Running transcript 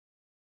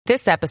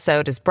This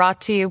episode is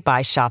brought to you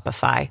by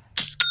Shopify.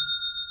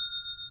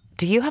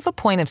 Do you have a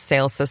point of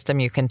sale system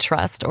you can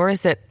trust, or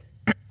is it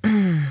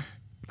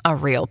a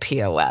real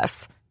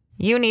POS?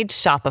 You need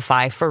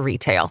Shopify for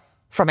retail.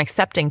 From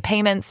accepting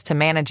payments to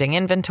managing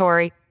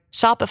inventory,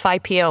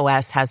 Shopify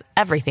POS has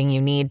everything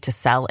you need to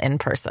sell in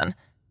person.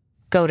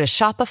 Go to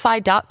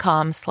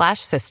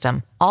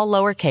shopify.com/system, all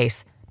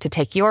lowercase, to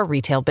take your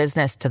retail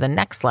business to the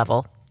next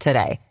level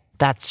today.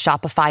 That's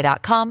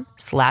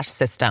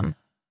shopify.com/system.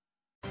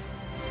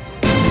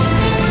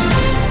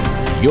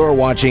 You're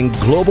watching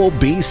Global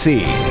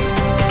BC.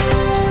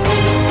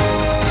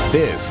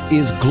 This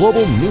is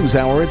Global News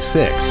Hour at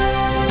 6.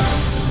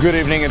 Good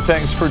evening and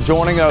thanks for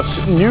joining us.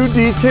 New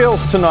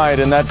details tonight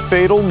in that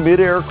fatal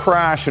mid-air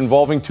crash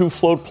involving two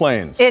float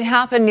planes. It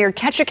happened near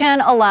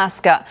Ketchikan,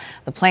 Alaska.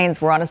 The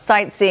planes were on a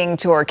sightseeing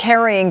tour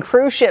carrying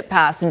cruise ship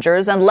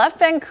passengers and left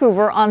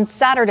Vancouver on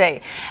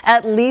Saturday.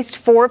 At least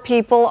 4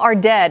 people are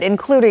dead,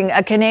 including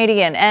a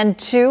Canadian, and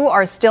 2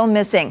 are still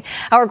missing.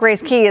 Our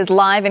Grace Key is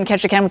live in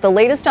Ketchikan with the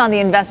latest on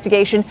the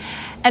investigation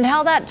and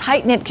how that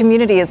tight-knit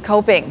community is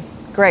coping.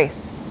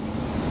 Grace.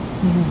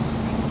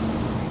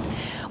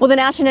 Well, the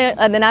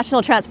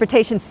National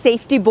Transportation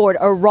Safety Board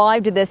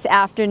arrived this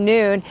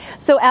afternoon.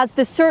 So as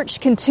the search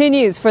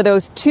continues for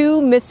those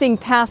 2 missing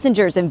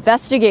passengers,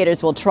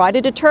 investigators will try to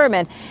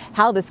determine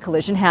how this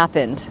collision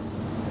happened.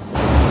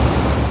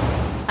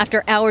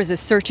 After hours of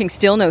searching,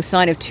 still no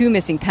sign of 2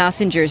 missing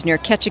passengers near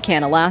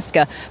Ketchikan,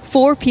 Alaska.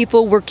 4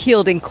 people were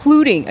killed,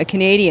 including a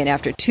Canadian,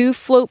 after 2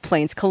 float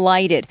planes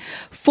collided.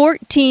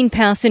 14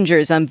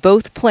 passengers on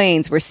both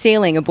planes were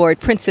sailing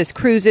aboard Princess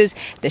Cruises.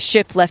 The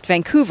ship left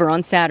Vancouver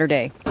on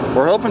Saturday.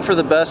 We're hoping for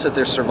the best that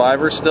there's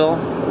survivors still.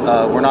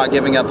 We're not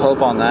giving up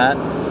hope on that.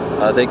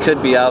 They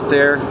could be out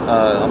there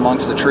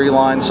amongst the tree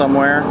line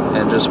somewhere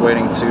and just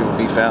waiting to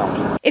be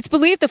found. It's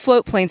believed the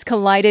float planes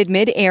collided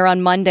mid-air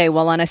on Monday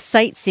while on a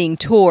sightseeing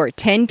tour.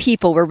 10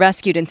 people were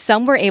rescued and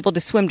some were able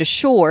to swim to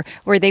shore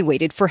where they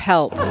waited for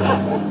help.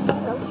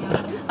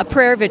 A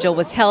prayer vigil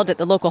was held at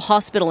the local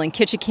hospital in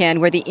Ketchikan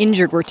where the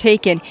injured were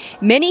taken.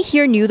 Many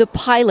here knew the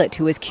pilot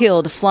who was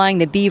killed flying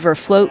the Beaver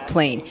float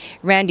plane.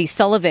 Randy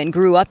Sullivan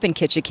grew up in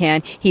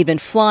Ketchikan. He'd been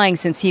flying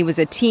since he was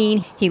a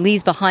teen. He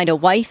leaves behind a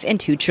wife and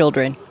 2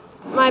 children.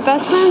 My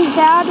best friend's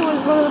dad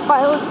was one of the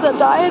pilots that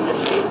died,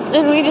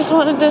 and we just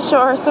wanted to show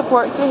our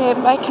support to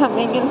him by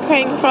coming and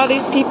praying for all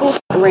these people.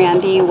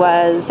 Randy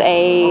was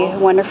a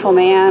wonderful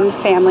man,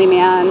 family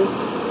man,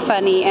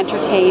 funny,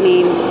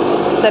 entertaining.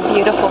 It's a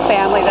beautiful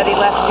family that he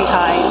left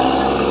behind.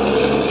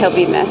 He'll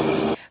be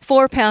missed.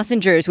 4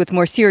 passengers with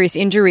more serious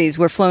injuries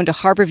were flown to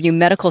Harborview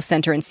Medical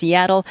Center in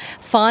Seattle.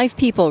 5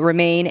 people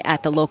remain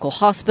at the local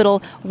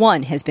hospital.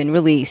 1 has been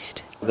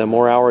released. The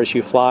more hours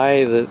you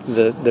fly,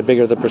 the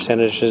bigger the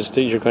percentage is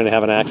that you're going to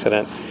have an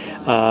accident.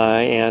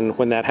 And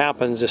when that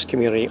happens, this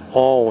community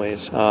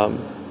always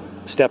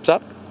steps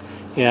up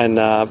and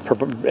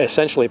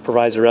essentially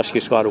provides a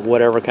rescue squad of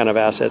whatever kind of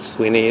assets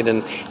we need.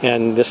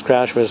 And this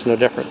crash was no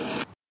different.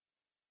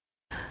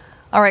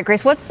 All right,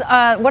 Grace, what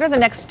are the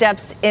next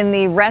steps in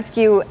the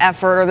rescue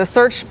effort, or the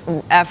search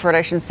effort,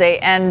 I should say,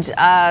 and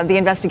the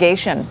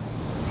investigation?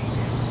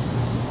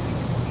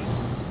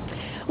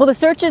 Well, the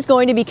search is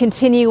going to be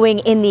continuing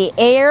in the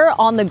air,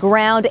 on the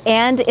ground,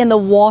 and in the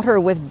water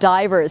with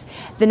divers.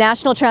 The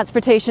National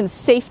Transportation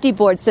Safety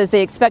Board says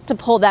they expect to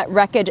pull that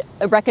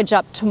wreckage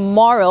up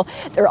tomorrow.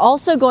 They're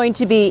also going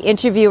to be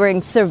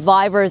interviewing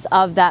survivors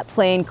of that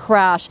plane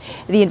crash.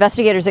 The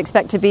investigators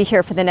expect to be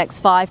here for the next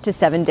 5 to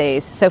 7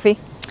 days. Sophie?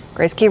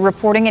 Grace Key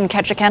reporting in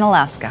Ketchikan,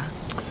 Alaska.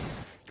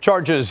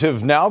 Charges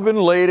have now been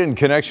laid in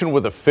connection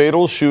with a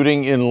fatal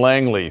shooting in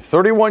Langley.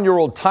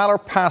 31-year-old Tyler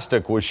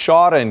Pastic was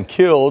shot and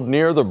killed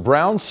near the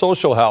Brown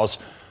Social House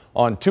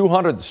on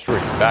 200th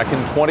Street back in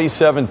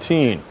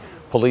 2017.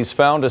 Police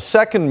found a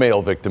second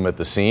male victim at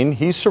the scene.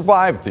 He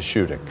survived the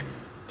shooting.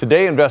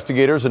 Today,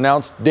 investigators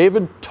announced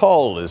David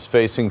Tull is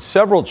facing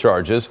several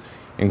charges,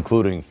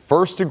 including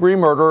first-degree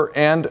murder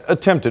and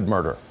attempted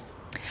murder.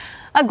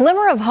 A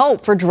glimmer of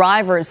hope for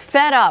drivers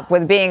fed up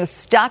with being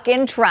stuck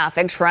in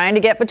traffic trying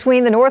to get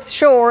between the North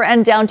Shore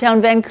and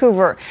downtown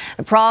Vancouver.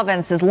 The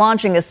province is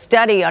launching a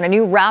study on a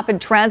new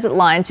rapid transit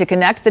line to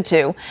connect the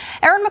two.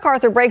 Aaron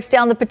MacArthur breaks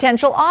down the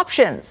potential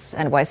options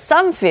and why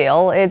some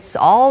feel it's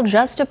all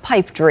just a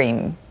pipe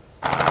dream.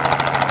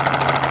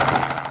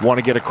 Want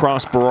to get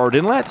across Burrard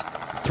Inlet?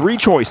 3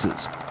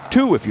 choices.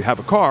 2 if you have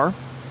a car.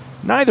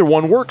 Neither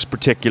one works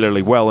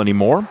particularly well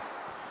anymore.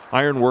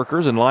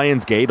 Ironworkers and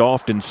Lionsgate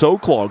often so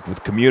clogged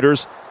with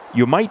commuters,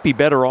 you might be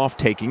better off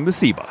taking the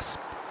C-Bus.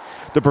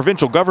 The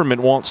provincial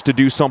government wants to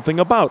do something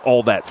about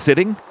all that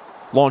sitting,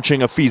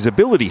 launching a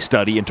feasibility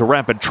study into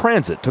rapid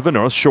transit to the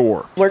North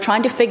Shore. We're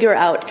trying to figure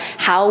out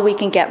how we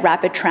can get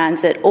rapid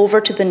transit over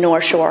to the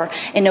North Shore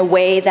in a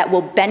way that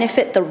will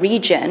benefit the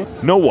region.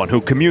 No one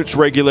who commutes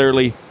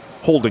regularly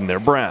holding their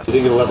breath. You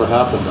think it'll ever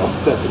happen, though?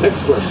 That's the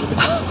next question.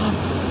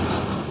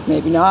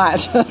 Maybe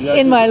not.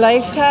 In my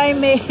lifetime,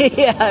 maybe.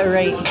 Yeah,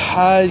 right.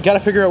 You got to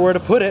figure out where to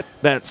put it.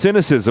 That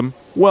cynicism,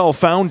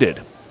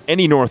 well-founded.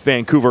 Any North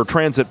Vancouver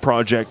transit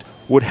project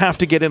would have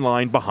to get in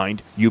line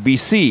behind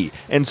UBC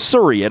and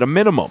Surrey at a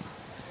minimum.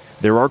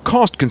 There are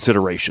cost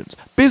considerations,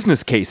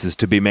 business cases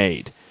to be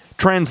made.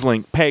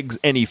 TransLink pegs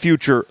any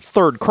future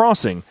third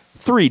crossing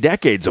 3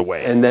 decades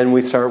away. And then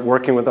we start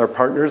working with our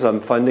partners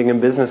on funding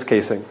and business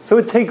casing. So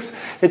it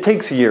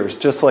takes years,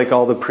 just like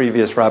all the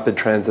previous rapid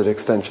transit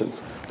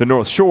extensions. The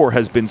North Shore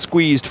has been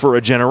squeezed for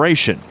a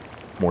generation.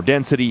 More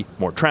density,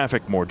 more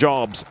traffic, more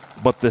jobs,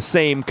 but the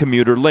same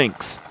commuter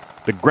links.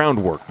 The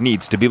groundwork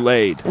needs to be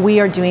laid. We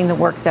are doing the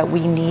work that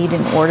we need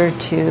in order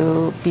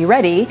to be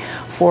ready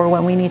for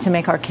when we need to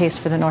make our case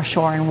for the North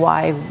Shore and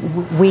why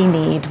we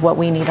need what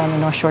we need on the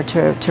North Shore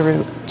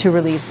to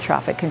relieve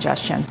traffic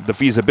congestion. The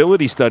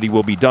feasibility study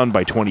will be done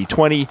by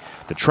 2020.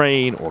 The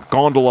train or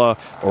gondola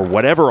or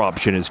whatever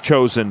option is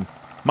chosen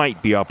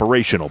might be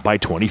operational by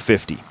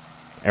 2050.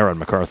 Aaron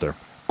MacArthur,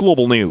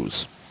 Global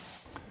News.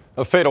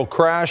 A fatal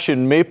crash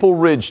in Maple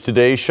Ridge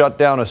today shut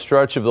down a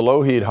stretch of the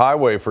Lougheed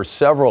Highway for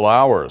several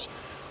hours.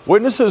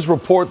 Witnesses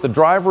report the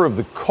driver of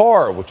the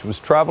car, which was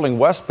traveling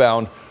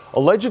westbound,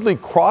 allegedly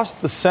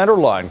crossed the center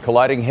line,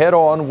 colliding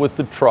head-on with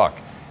the truck.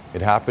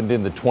 It happened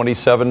in the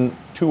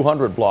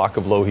 27-200 block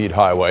of Lougheed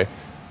Highway.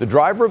 The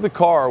driver of the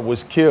car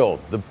was killed.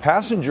 The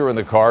passenger in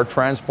the car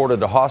transported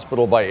to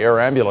hospital by air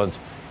ambulance,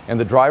 and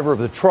the driver of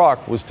the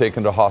truck was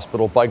taken to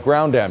hospital by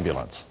ground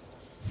ambulance.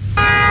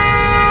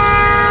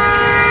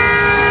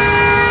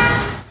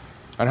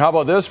 And how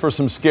about this for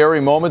some scary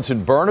moments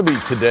in Burnaby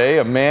today?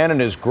 A man and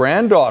his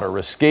granddaughter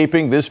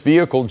escaping this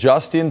vehicle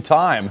just in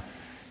time.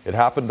 It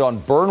happened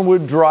on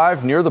Burnwood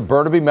Drive near the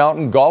Burnaby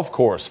Mountain Golf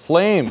Course.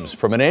 Flames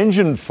from an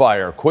engine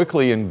fire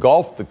quickly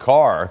engulfed the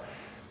car.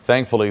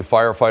 Thankfully,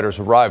 firefighters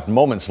arrived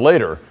moments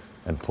later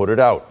and put it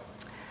out.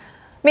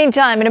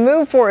 Meantime, in a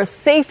move for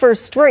safer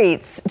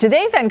streets,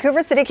 today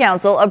Vancouver City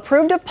Council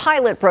approved a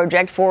pilot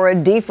project for a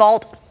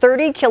default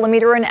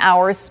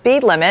 30-kilometer-an-hour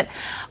speed limit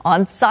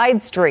on side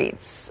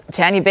streets.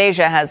 Tanya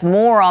Beja has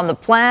more on the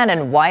plan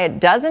and why it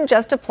doesn't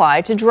just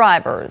apply to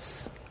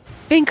drivers.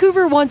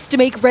 Vancouver wants to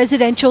make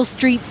residential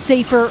streets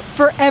safer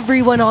for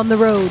everyone on the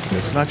road.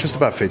 It's not just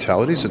about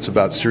fatalities, it's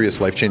about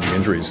serious life-changing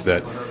injuries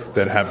that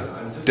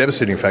have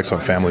devastating effects on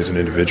families and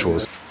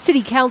individuals.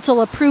 City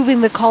Council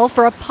approving the call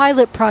for a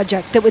pilot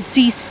project that would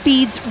see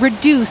speeds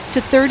reduced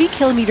to 30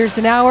 kilometers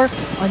an hour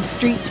on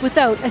streets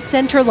without a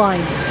center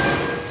line.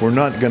 We're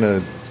not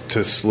going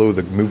to slow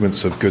the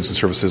movements of goods and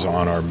services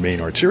on our main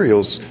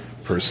arterials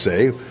per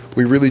se.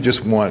 We really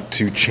just want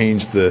to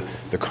change the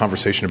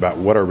conversation about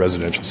what our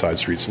residential side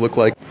streets look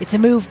like. It's a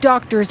move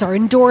doctors are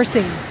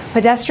endorsing.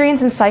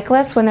 Pedestrians and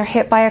cyclists, when they're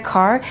hit by a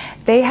car,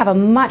 they have a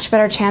much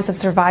better chance of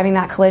surviving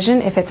that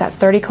collision if it's at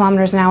 30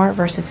 kilometers an hour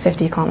versus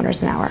 50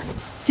 kilometers an hour.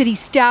 City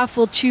staff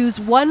will choose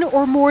one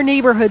or more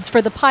neighborhoods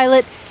for the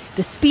pilot.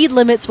 The speed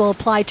limits will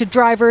apply to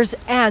drivers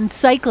and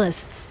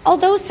cyclists.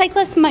 Although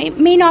cyclists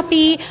may not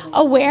be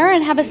aware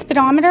and have a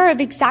speedometer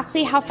of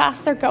exactly how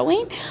fast they're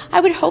going,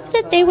 I would hope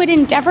that they would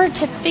endeavor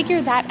to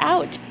figure that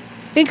out.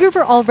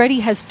 Vancouver already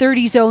has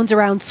 30 zones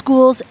around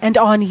schools and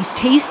on East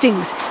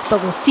Hastings,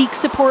 but will seek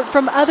support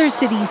from other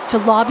cities to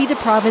lobby the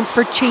province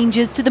for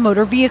changes to the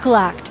Motor Vehicle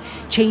Act.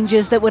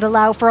 Changes that would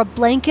allow for a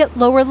blanket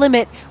lower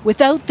limit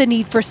without the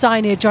need for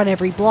signage on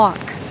every block.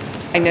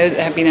 I know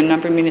there have been a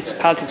number of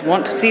municipalities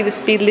want to see the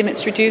speed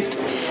limits reduced,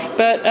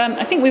 but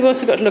I think we've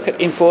also got to look at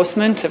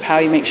enforcement of how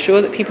you make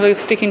sure that people are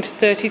sticking to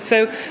 30,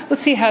 so we'll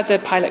see how the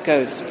pilot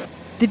goes.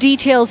 The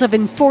details of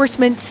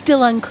enforcement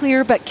still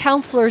unclear, but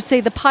councillors say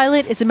the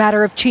pilot is a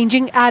matter of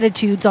changing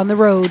attitudes on the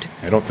road.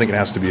 I don't think it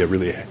has to be a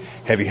really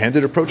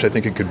heavy-handed approach. I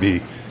think it could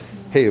be,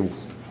 hey,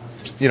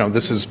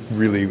 this is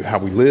really how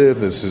we live.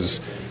 This is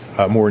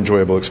a more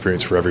enjoyable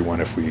experience for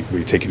everyone if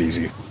we take it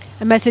easy.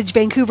 A message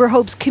Vancouver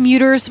hopes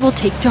commuters will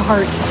take to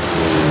heart.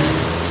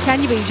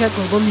 Tanya Beja,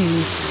 Global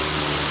News.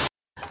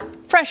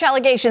 Fresh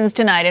allegations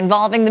tonight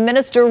involving the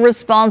minister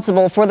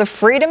responsible for the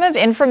Freedom of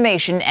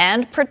Information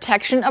and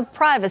Protection of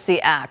Privacy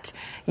Act.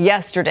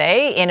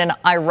 Yesterday, in an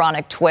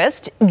ironic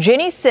twist,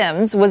 Ginny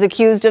Sims was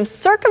accused of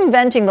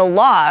circumventing the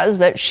laws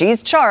that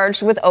she's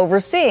charged with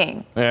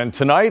overseeing. And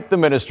tonight, the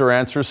minister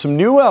answers some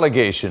new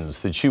allegations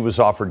that she was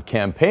offered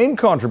campaign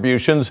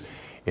contributions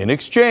in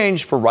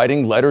exchange for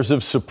writing letters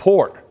of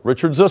support.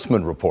 Richard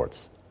Zussman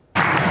reports.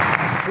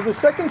 For the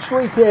second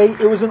straight day,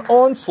 it was an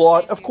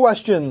onslaught of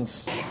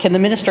questions. Can the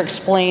minister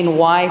explain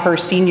why her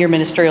senior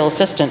ministerial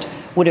assistant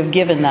would have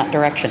given that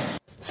direction?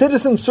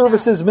 Citizen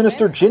Services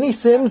Minister Ginny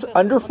Sims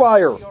under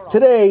fire.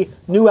 Today,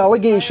 new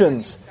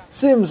allegations.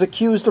 Sims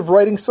accused of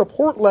writing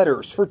support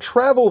letters for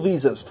travel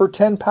visas for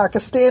 10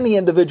 Pakistani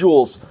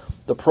individuals.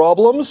 The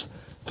problems?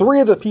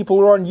 3 of the people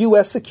are on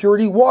U.S.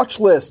 security watch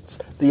lists.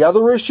 The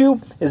other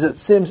issue is that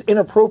Sims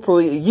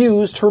inappropriately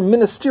used her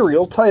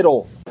ministerial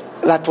title.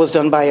 That was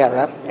done by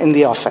error in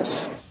the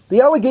office.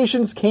 The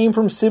allegations came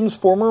from Sims'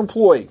 former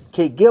employee,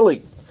 Kate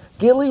Gilly.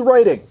 Gilly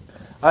writing,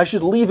 I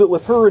should leave it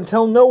with her and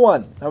tell no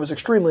one. I was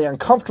extremely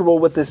uncomfortable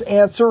with this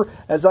answer,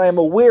 as I am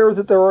aware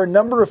that there are a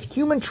number of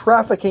human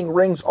trafficking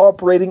rings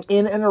operating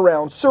in and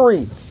around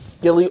Surrey.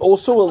 Gilly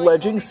also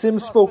alleging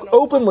Sims spoke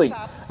openly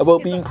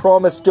about being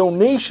promised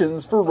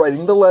donations for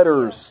writing the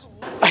letters.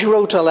 I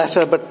wrote a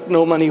letter, but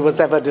no money was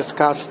ever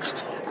discussed.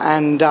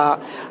 And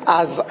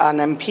as an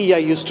MP, I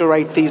used to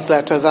write these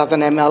letters. As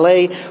an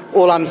MLA,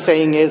 all I'm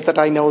saying is that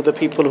I know the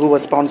people who were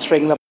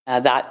sponsoring them.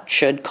 That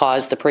should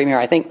cause the Premier,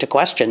 I think, to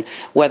question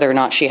whether or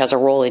not she has a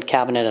role in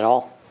cabinet at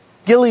all.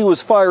 Gilly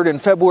was fired in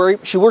February.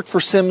 She worked for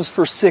Sims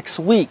for 6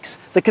 weeks.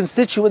 The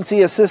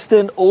constituency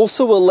assistant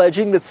also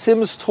alleging that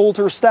Sims told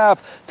her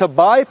staff to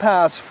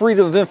bypass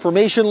freedom of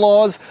information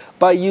laws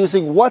by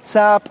using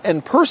WhatsApp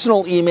and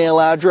personal email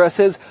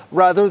addresses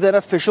rather than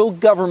official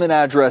government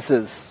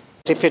addresses.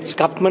 If it's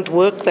government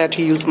work, they're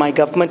to use my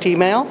government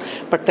email,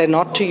 but they're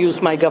not to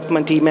use my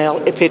government email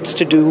if it's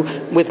to do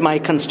with my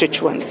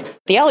constituents.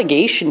 The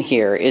allegation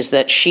here is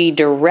that she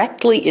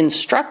directly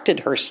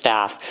instructed her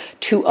staff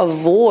to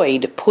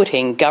avoid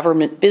putting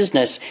government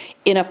business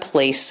in a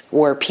place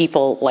where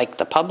people like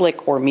the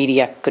public or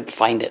media could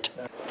find it.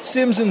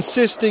 Sims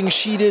insisting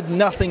she did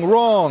nothing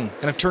wrong.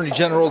 And Attorney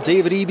General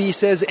David Eby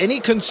says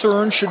any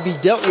concern should be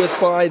dealt with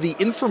by the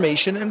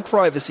Information and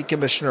Privacy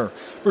Commissioner.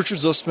 Richard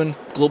Zussman,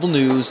 Global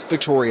News,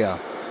 Victoria.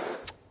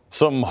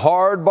 Some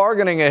hard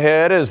bargaining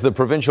ahead as the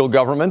provincial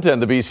government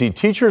and the BC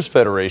Teachers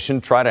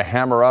Federation try to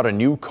hammer out a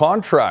new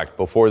contract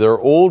before their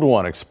old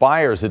one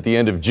expires at the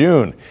end of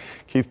June.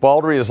 Keith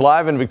Baldry is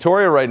live in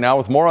Victoria right now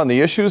with more on the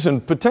issues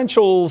and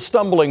potential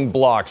stumbling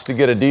blocks to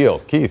get a deal.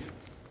 Keith.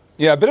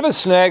 Yeah, a bit of a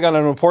snag on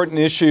an important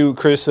issue,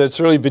 Chris, that's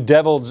really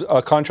bedeviled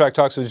contract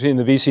talks between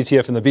the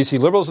BCTF and the BC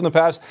Liberals in the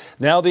past.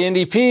 Now the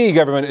NDP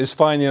government is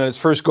finding on its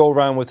first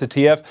go-round with the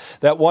TF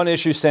that one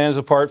issue stands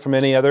apart from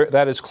any other.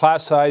 That is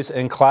class size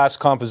and class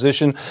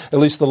composition, at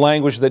least the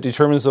language that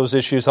determines those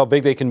issues, how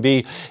big they can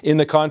be in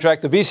the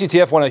contract. The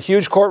BCTF won a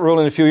huge court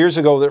ruling a few years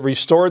ago that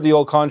restored the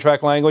old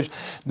contract language.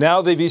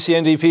 Now the BC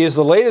NDP is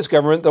the latest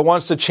government that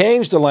wants to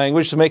change the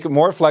language to make it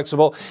more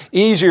flexible,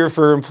 easier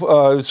for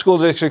school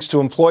districts to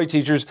employ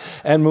teachers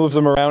and move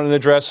them around and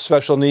address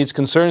special needs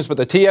concerns. But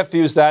the TF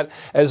views that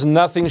as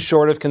nothing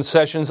short of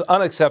concessions,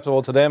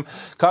 unacceptable to them.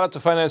 Caught up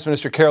to Finance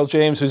Minister Carol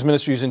James, whose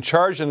ministry is in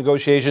charge of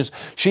negotiations.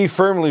 She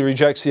firmly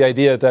rejects the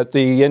idea that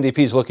the NDP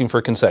is looking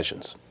for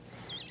concessions.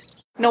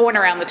 No one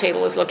around the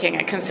table is looking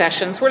at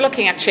concessions. We're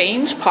looking at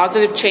change,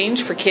 positive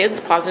change for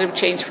kids, positive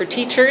change for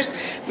teachers,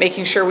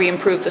 making sure we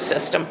improve the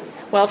system.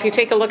 Well, if you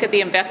take a look at the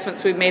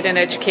investments we've made in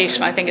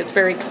education, I think it's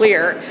very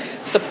clear,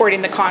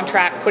 supporting the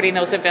contract, putting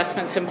those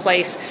investments in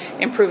place,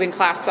 improving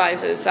class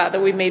sizes,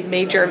 that we've made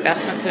major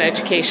investments in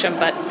education.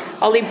 But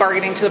I'll leave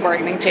bargaining to the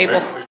bargaining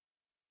table.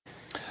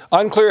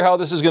 Unclear how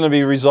this is going to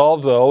be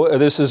resolved, though.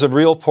 This is a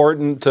real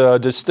important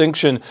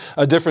distinction,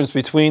 a difference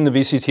between the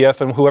BCTF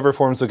and whoever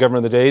forms the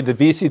government of the day. The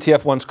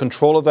BCTF wants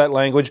control of that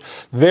language,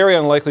 very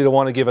unlikely to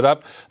want to give it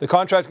up. The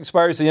contract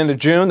expires at the end of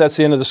June. That's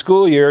the end of the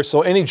school year,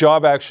 so any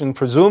job action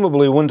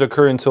presumably wouldn't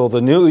occur until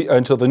the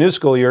new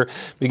school year,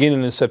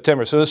 beginning in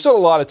September. So there's still a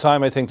lot of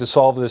time, I think, to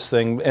solve this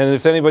thing. And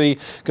if anybody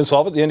can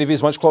solve it, the NDP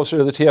is much closer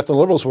to the TF than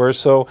Liberals were.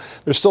 So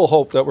there's still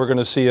hope that we're going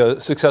to see a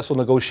successful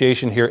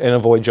negotiation here and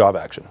avoid job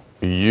action.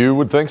 You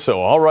would think so.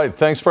 All right.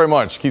 Thanks very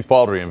much, Keith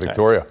Baldry in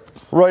Victoria.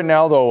 Right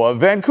now, though, a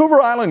Vancouver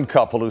Island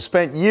couple who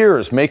spent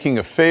years making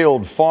a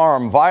failed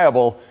farm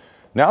viable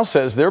now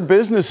says their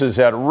business is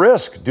at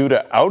risk due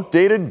to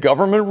outdated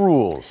government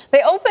rules.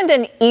 They opened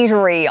an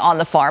eatery on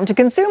the farm to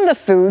consume the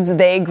foods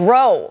they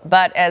grow.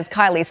 But as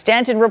Kylie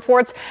Stanton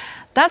reports,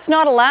 that's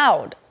not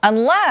allowed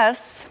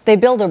unless they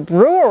build a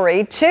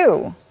brewery,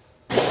 too.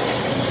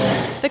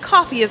 The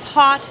coffee is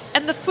hot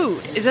and the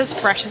food is as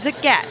fresh as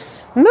it gets.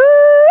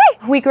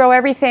 We grow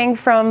everything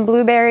from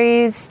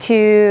blueberries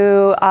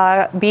to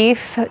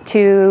beef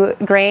to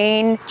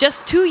grain.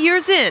 Just 2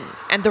 years in,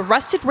 and the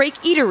Rusted Rake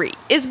Eatery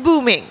is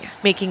booming,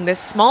 making this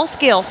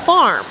small-scale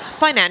farm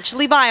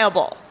financially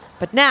viable.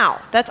 But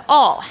now, that's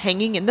all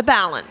hanging in the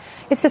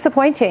balance. It's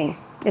disappointing.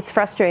 It's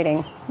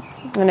frustrating.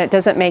 And it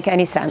doesn't make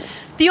any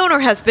sense. The owner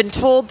has been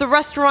told the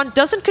restaurant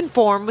doesn't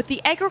conform with the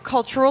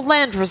Agricultural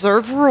Land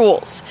Reserve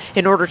rules.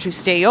 In order to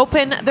stay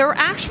open, they're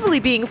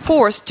actually being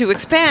forced to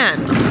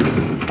expand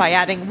by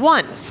adding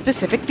one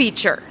specific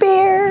feature.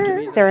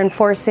 Beer. They're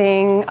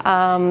enforcing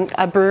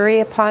a brewery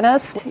upon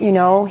us. You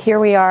know, here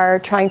we are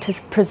trying to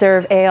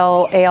preserve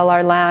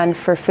ALR land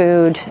for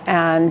food,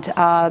 and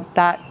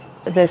that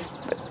this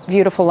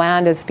beautiful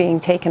land is being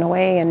taken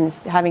away and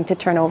having to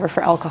turn over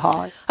for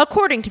alcohol.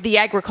 According to the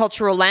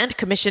Agricultural Land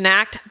Commission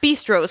Act,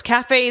 bistros,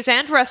 cafes,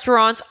 and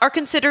restaurants are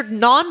considered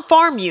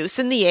non-farm use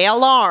in the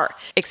ALR,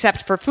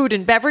 except for food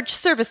and beverage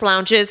service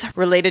lounges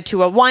related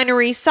to a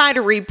winery,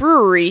 cidery,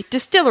 brewery,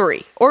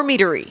 distillery, or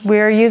meadery.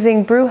 We're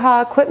using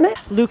Brewha equipment.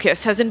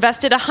 Lucas has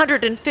invested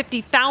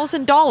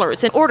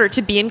 $150,000 in order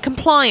to be in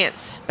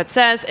compliance, but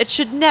says it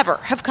should never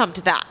have come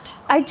to that.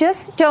 I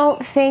just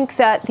don't think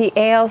that the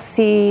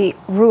ALC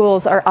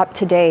rules are up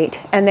to date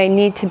and they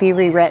need to be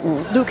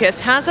rewritten. Lucas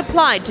has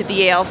applied to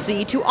the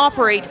ALC to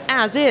operate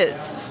as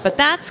is, but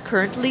that's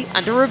currently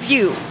under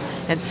review.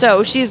 And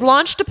so she's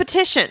launched a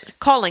petition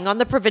calling on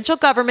the provincial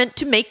government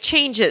to make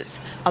changes,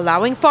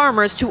 allowing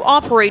farmers to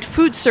operate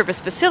food service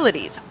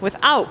facilities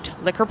without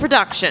liquor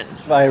production.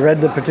 I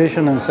read the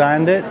petition and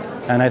signed it,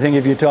 And I think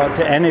if you talk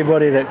to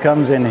anybody that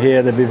comes in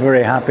here, they'd be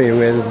very happy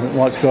with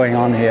what's going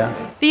on here.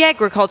 The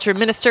Agriculture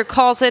Minister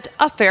calls it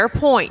a fair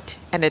point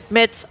and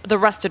admits the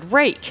rusted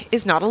rake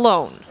is not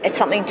alone. It's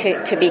something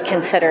to be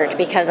considered,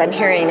 because I'm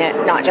hearing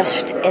it not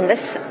just in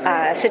this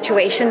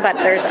situation, but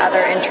there's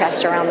other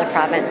interest around the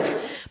province.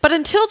 But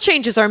until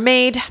changes are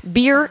made,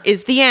 beer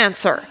is the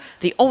answer,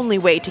 the only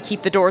way to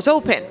keep the doors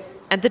open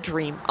and the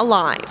dream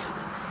alive.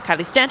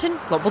 Kylie Stanton,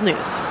 Global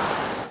News.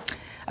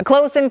 A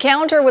close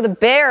encounter with a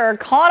bear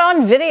caught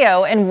on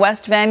video in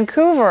West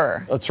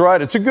Vancouver. That's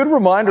right. It's a good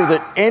reminder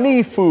that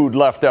any food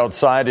left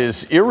outside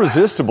is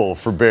irresistible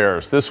for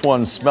bears. This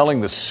one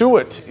smelling the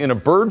suet in a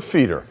bird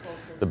feeder.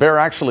 The bear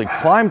actually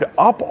climbed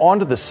up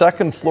onto the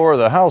second floor of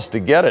the house to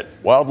get it.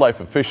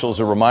 Wildlife officials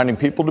are reminding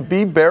people to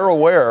be bear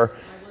aware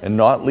and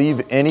not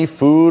leave any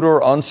food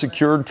or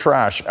unsecured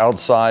trash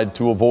outside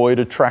to avoid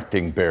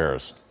attracting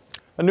bears.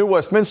 A new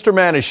Westminster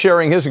man is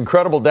sharing his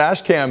incredible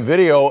dash cam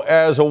video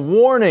as a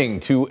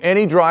warning to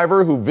any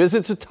driver who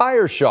visits a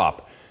tire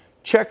shop.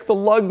 Check the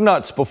lug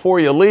nuts before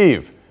you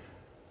leave.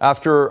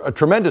 After a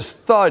tremendous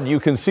thud, you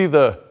can see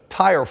the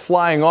tire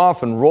flying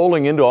off and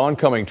rolling into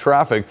oncoming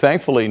traffic.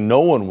 Thankfully,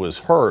 no one was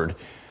hurt.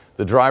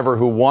 The driver,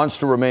 who wants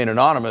to remain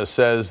anonymous,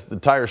 says the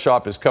tire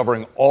shop is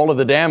covering all of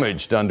the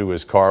damage done to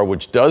his car,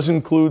 which does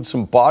include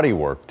some body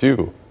work,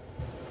 too.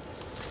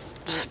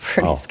 It's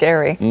pretty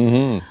scary.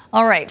 Mm-hmm.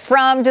 All right,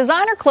 from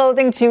designer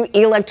clothing to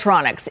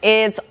electronics,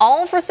 it's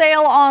all for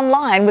sale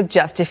online with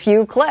just a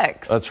few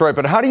clicks. That's right,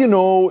 but how do you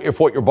know if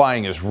what you're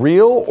buying is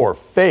real or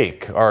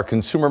fake? Our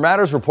Consumer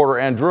Matters reporter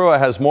Andrew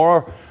has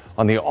more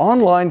on the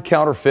online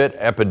counterfeit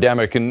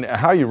epidemic and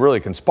how you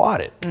really can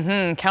spot it.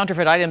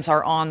 Counterfeit items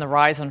are on the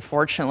rise,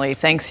 unfortunately.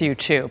 Thanks, you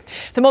too.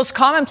 The most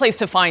common place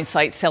to find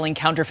sites selling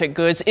counterfeit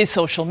goods is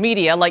social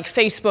media like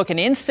Facebook and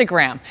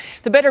Instagram.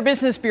 The Better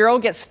Business Bureau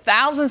gets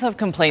thousands of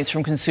complaints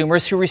from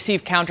consumers who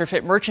receive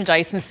counterfeit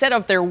merchandise instead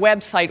of their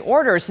website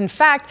orders. In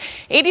fact,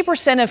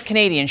 80% of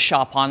Canadians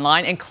shop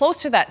online, and close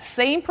to that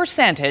same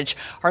percentage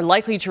are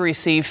likely to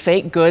receive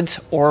fake goods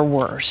or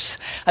worse.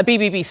 A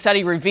BBB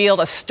study revealed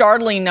a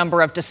startling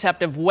number of deceptive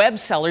web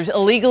sellers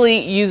illegally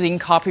using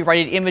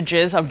copyrighted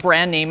images of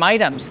brand name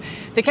items.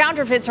 The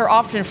counterfeits are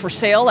often for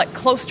sale at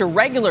close to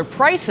regular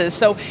prices,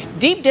 so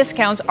deep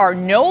discounts are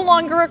no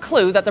longer a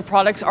clue that the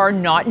products are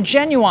not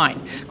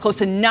genuine. Close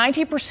to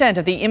 90%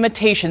 of the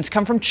imitations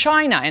come from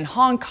China and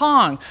Hong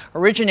Kong,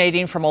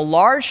 originating from a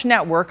large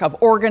network of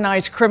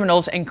organized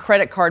criminals and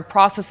credit card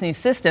processing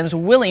systems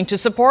willing to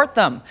support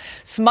them.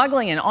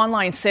 Smuggling and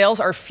online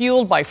sales are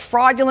fueled by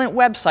fraudulent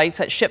websites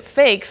that ship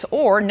fakes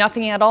or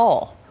nothing at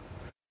all.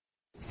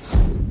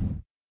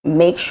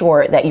 Make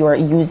sure that you are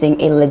using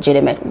a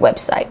legitimate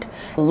website.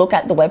 Look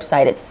at the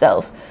website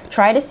itself.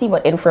 Try to see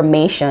what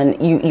information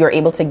you're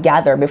able to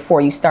gather before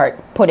you start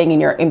putting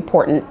in your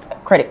important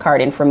credit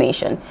card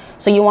information.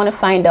 So you want to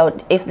find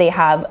out if they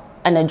have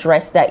an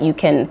address that you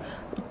can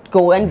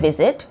go and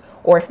visit,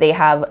 or if they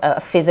have a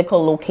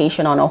physical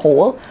location on a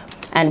whole.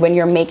 And when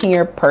you're making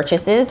your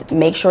purchases,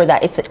 make sure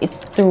that it's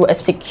through a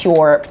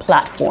secure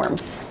platform.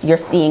 You're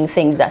seeing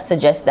things that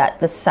suggest that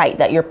the site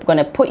that you're going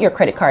to put your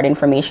credit card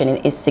information in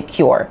is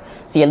secure.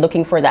 So you're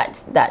looking for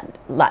that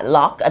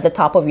lock at the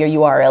top of your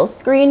URL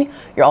screen.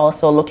 You're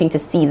also looking to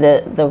see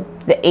the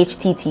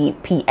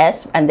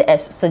HTTPS, and the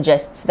S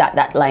suggests that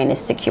that line is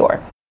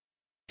secure.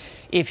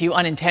 If you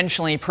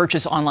unintentionally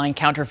purchase online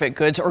counterfeit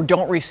goods or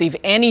don't receive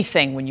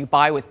anything when you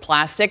buy with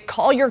plastic,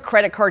 call your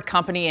credit card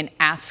company and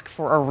ask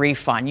for a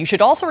refund. You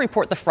should also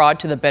report the fraud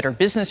to the Better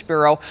Business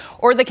Bureau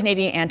or the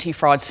Canadian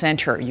Anti-Fraud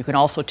Centre. You can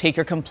also take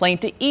your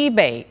complaint to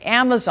eBay,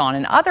 Amazon,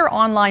 and other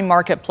online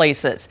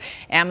marketplaces.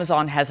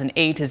 Amazon has an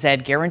A to Z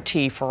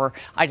guarantee for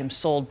items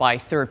sold by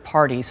third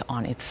parties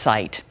on its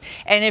site.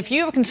 And if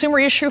you have a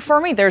consumer issue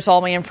for me, there's all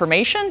my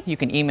information. You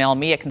can email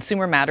me at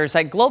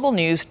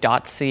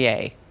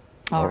consumermatters@globalnews.ca.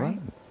 All right.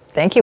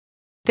 Thank you.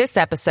 This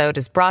episode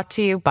is brought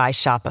to you by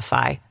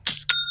Shopify.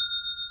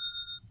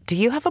 Do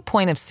you have a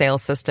point of sale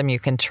system you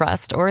can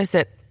trust, or is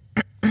it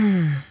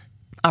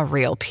a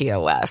real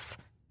POS?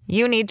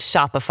 You need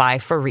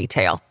Shopify for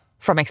retail.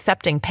 From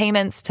accepting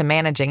payments to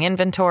managing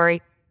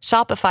inventory,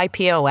 Shopify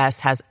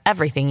POS has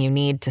everything you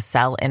need to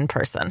sell in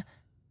person.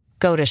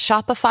 Go to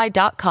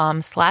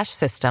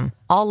shopify.com/system,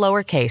 all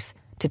lowercase,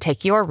 to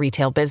take your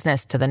retail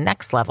business to the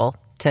next level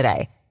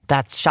today.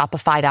 That's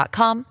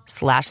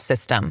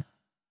shopify.com/system.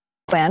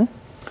 When?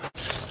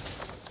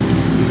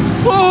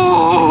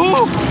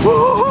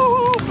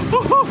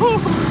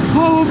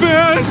 Oh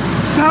man,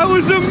 that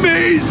was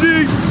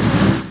amazing.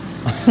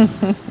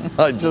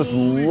 I just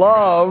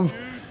love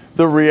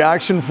the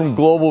reaction from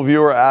Global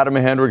viewer Adam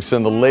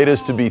Hendrickson, the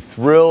latest to be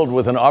thrilled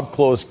with an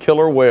up-close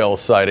killer whale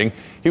sighting.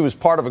 He was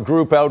part of a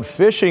group out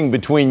fishing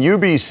between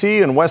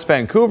UBC and West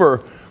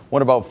Vancouver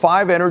when about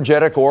 5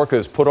 energetic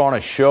orcas put on a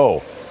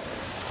show.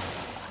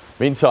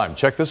 Meantime,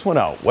 check this one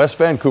out. West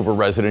Vancouver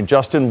resident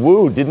Justin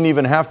Wu didn't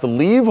even have to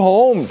leave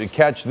home to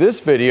catch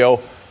this video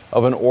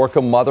of an orca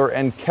mother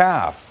and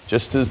calf,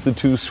 just as the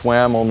two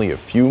swam only a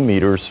few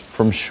meters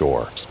from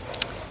shore.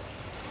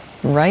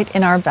 right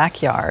in our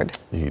backyard.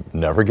 You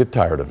never get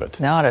tired of it.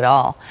 Not at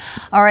all.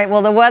 All right,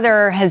 well, the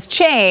weather has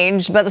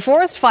changed, but the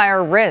forest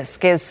fire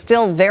risk is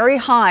still very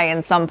high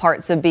in some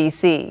parts of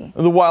BC.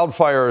 The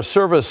Wildfire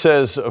Service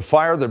says a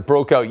fire that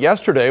broke out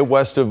yesterday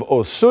west of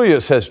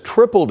Osoyoos has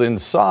tripled in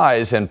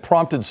size and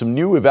prompted some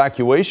new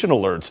evacuation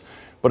alerts.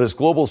 But as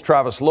Global's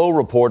Travis Lowe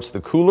reports, the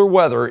cooler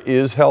weather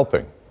is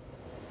helping.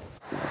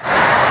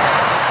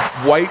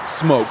 White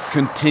smoke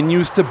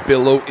continues to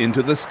billow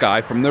into the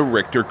sky from the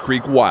Richter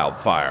Creek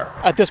wildfire.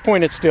 At this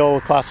point, it's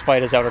still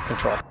classified as out of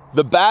control.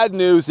 The bad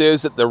news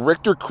is that the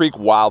Richter Creek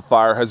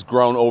wildfire has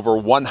grown over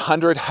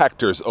 100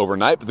 hectares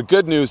overnight. But the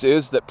good news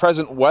is that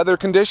present weather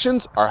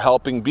conditions are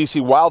helping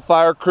BC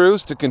wildfire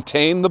crews to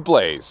contain the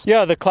blaze.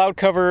 Yeah, the cloud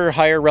cover,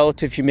 higher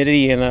relative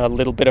humidity, and a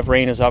little bit of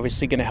rain is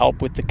obviously going to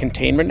help with the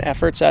containment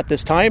efforts at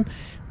this time.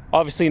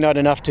 Obviously not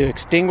enough to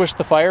extinguish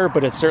the fire,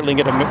 but it's certainly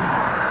going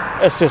to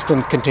assist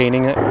in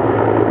containing it.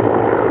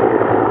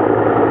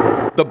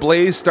 The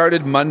blaze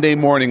started Monday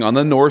morning on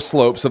the north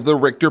slopes of the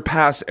Richter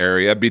Pass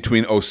area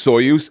between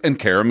Osoyoos and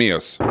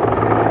Karamios.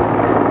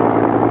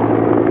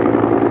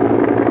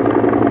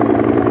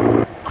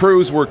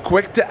 Crews were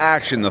quick to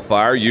action the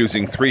fire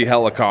using 3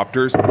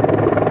 helicopters,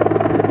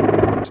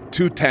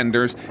 2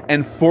 tenders,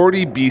 and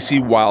 40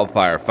 BC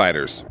wildfire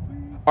fighters.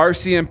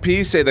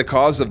 RCMP say the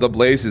cause of the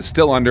blaze is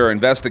still under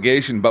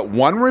investigation, but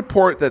one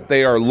report that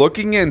they are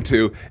looking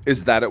into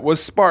is that it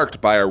was sparked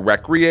by a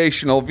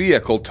recreational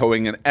vehicle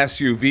towing an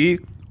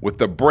SUV with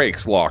the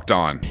brakes locked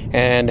on.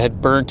 And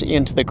had burnt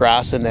into the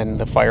grass, and then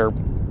the fire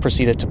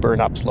proceeded to burn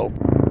upslope.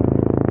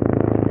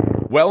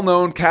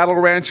 Well-known cattle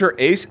rancher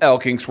Ace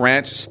Elking's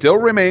ranch still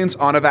remains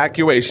on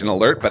evacuation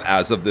alert, but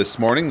as of this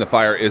morning, the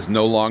fire is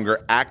no longer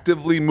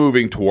actively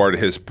moving toward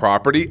his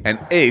property, and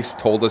Ace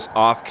told us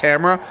off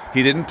camera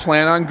he didn't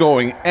plan on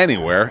going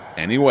anywhere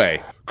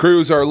anyway.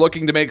 Crews are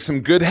looking to make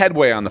some good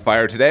headway on the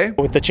fire today.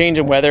 With the change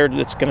in weather,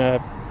 it's going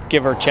to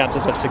give our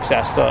chances of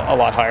success a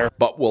lot higher.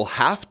 But we'll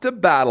have to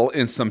battle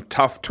in some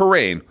tough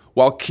terrain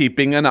while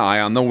keeping an eye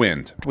on the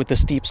wind. With the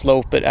steep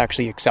slope, it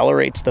actually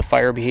accelerates the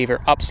fire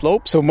behavior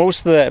upslope. So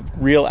most of the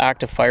real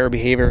active fire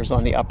behavior is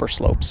on the upper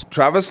slopes.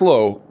 Travis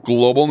Lowe,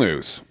 Global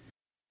News.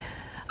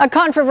 A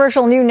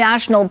controversial new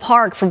national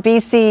park for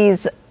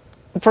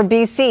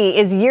BC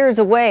is years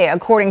away,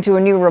 according to a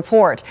new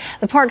report.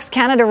 The Parks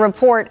Canada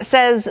report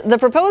says the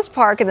proposed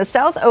park in the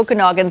South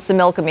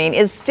Okanagan-Similkameen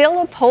is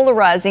still a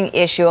polarizing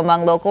issue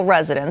among local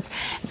residents.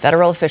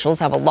 Federal officials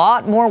have a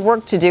lot more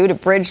work to do to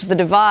bridge the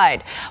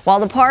divide. While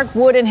the park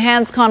would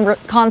enhance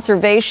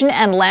conservation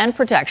and land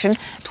protection,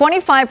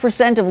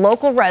 25% of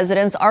local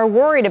residents are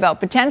worried about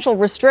potential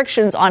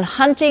restrictions on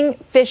hunting,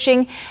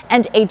 fishing,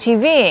 and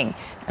ATVing.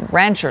 And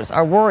ranchers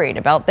are worried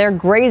about their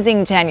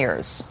grazing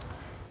tenures.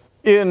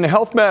 In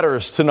Health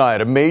Matters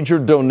tonight, a major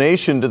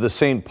donation to the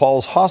St.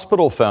 Paul's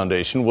Hospital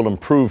Foundation will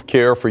improve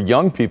care for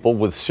young people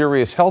with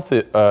serious health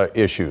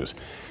issues.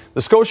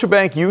 The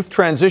Scotiabank Youth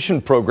Transition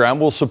Program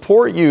will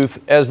support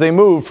youth as they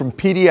move from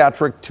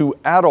pediatric to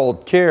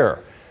adult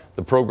care.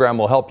 The program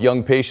will help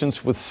young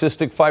patients with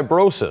cystic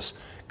fibrosis,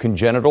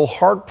 congenital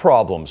heart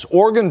problems,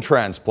 organ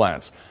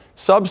transplants,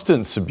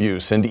 substance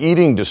abuse, and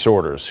eating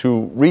disorders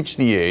who reach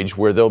the age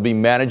where they'll be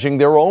managing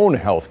their own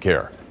health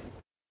care.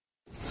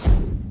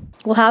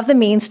 We'll have the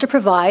means to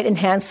provide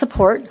enhanced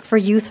support for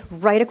youth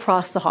right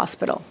across the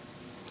hospital.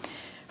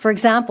 For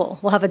example,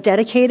 we'll have a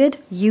dedicated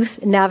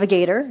youth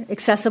navigator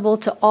accessible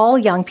to all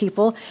young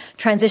people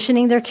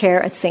transitioning their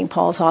care at St.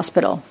 Paul's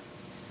Hospital.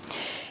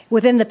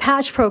 Within the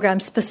PATCH program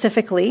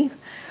specifically,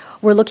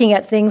 we're looking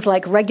at things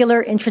like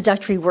regular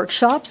introductory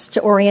workshops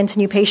to orient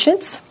new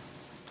patients.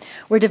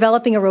 We're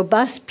developing a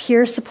robust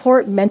peer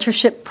support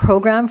mentorship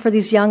program for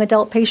these young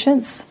adult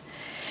patients.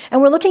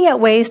 And we're looking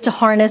at ways to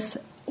harness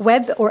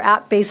web or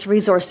app-based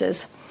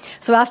resources.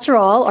 So after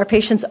all, our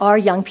patients are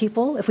young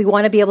people. If we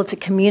want to be able to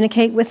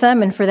communicate with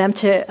them and for them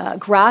to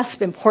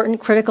grasp important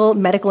critical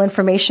medical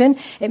information,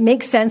 it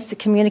makes sense to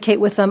communicate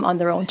with them on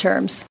their own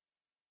terms.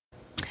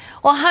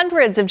 Well,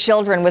 hundreds of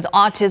children with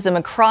autism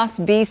across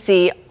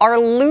BC are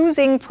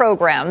losing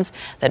programs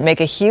that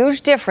make a huge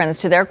difference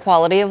to their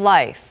quality of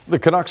life. The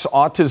Canucks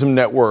Autism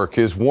Network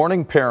is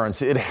warning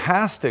parents it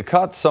has to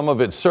cut some of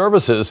its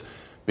services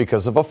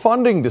because of a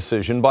funding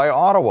decision by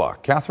Ottawa.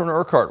 Catherine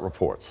Urquhart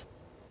reports.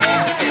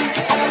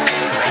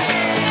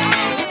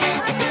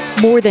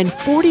 More than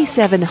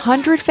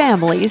 4,700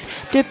 families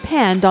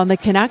depend on the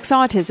Canucks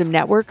Autism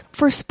Network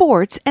for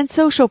sports and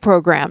social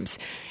programs.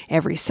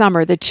 Every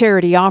summer, the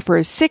charity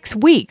offers 6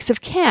 weeks of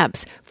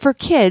camps for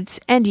kids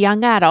and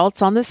young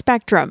adults on the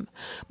spectrum.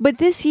 But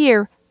this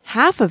year,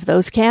 half of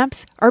those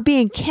camps are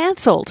being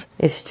canceled.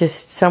 It's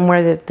just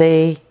somewhere that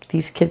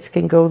these kids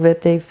can go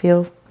that they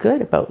feel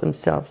good about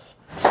themselves.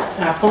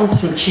 Apple and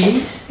some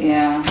cheese?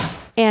 Yeah.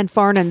 Anne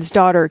Farnon's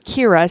daughter,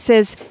 Kira,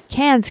 says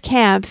CAN's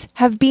camps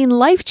have been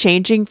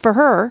life-changing for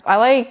her. I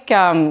like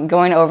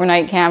going to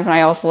overnight camp, and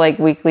I also like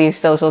weekly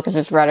social because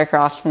it's right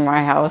across from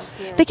my house.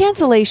 The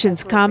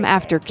cancellations come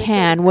after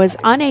CAN was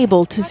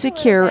unable to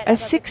secure a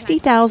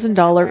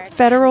 $60,000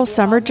 federal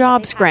summer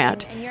jobs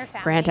grant.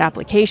 Grant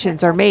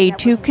applications are made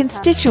to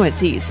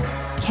constituencies.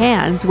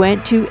 CAN's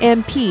went to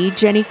MP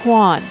Jenny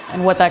Kwan.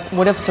 And what that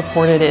would have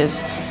supported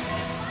is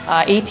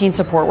 18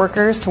 support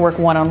workers to work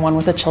one-on-one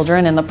with the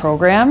children in the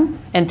program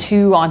and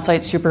 2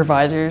 on-site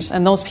supervisors.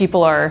 And those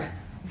people are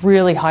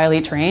really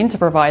highly trained to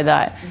provide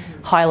that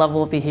high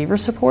level of behavior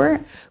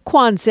support.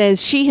 Kwan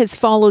says she has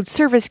followed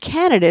Service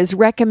Canada's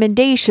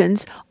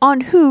recommendations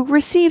on who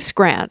receives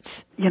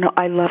grants. You know,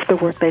 I love the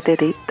work that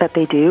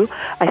they do.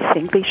 I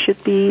think they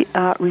should be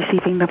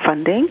receiving the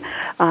funding,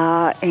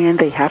 and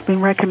they have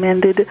been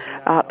recommended,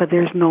 but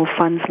there's no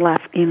funds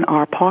left in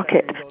our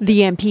pocket.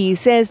 The MP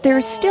says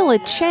there's still a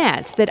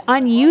chance that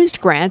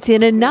unused grants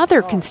in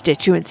another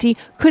constituency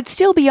could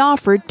still be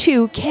offered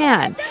to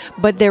CAN,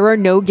 but there are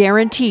no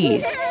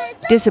guarantees.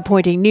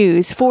 Disappointing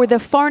news for the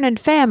Farnon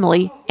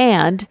family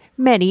and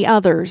many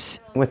others.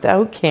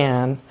 Without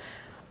CAN,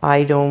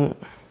 I don't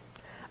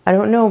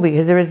know,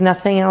 because there was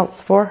nothing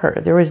else for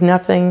her. There was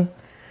nothing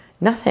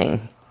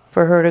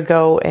for her to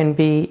go and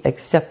be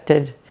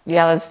accepted.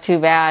 Yeah, that's too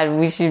bad.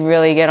 We should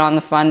really get on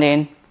the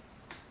funding.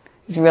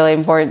 It's really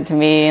important to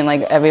me and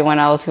like everyone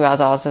else who has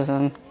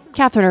autism.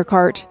 Catherine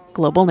Urquhart,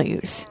 Global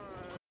News.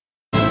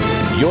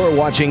 You're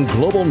watching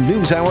Global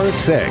News Hour at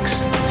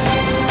 6.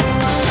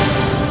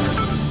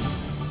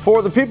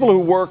 For the people who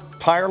work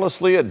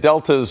tirelessly at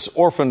Delta's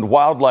Orphaned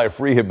Wildlife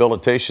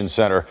Rehabilitation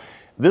Center,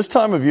 this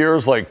time of year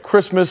is like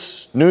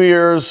Christmas, New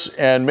Year's,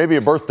 and maybe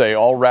a birthday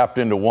all wrapped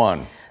into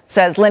one.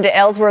 Says Linda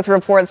Ellsworth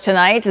reports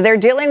tonight. They're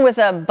dealing with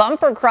a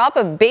bumper crop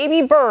of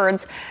baby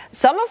birds,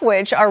 some of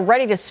which are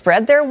ready to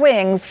spread their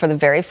wings for the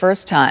very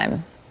first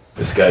time.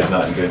 This guy's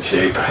not in good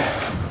shape.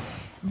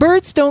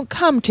 Birds don't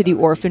come to the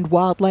Orphaned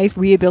Wildlife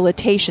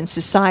Rehabilitation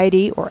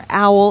Society, or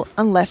OWL,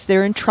 unless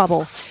they're in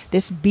trouble.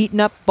 This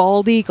beaten-up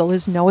bald eagle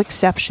is no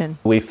exception.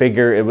 We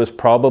figure it was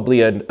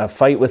probably a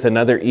fight with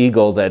another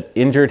eagle that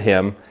injured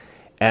him,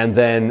 and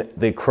then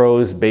the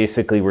crows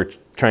basically were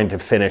trying to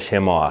finish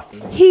him off.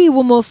 He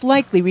will most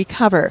likely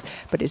recover,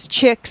 but his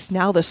chicks,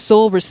 now the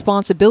sole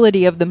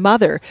responsibility of the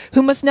mother,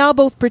 who must now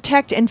both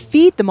protect and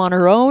feed them on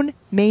her own,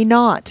 may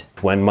not.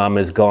 When mom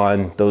is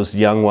gone, those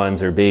young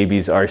ones or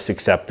babies are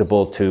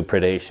susceptible to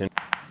predation.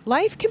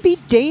 Life can be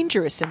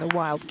dangerous in the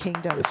wild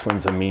kingdom. This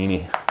one's a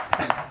meanie.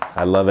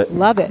 I love it.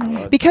 Love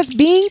it. Because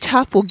being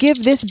tough will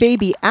give this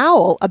baby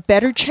owl a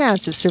better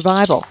chance of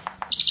survival.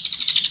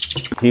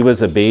 He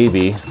was a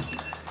baby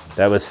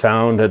that was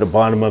found at the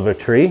bottom of a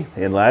tree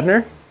in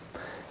Ladner,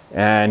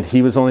 and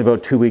he was only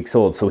about 2 weeks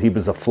old, so he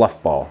was a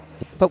fluff ball.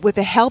 But with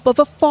the help of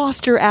a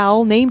foster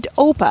owl named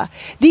Opa,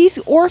 these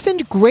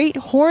orphaned great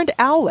horned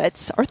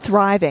owlets are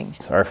thriving.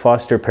 Our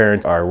foster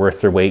parents are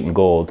worth their weight in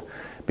gold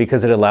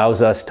because it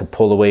allows us to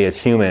pull away as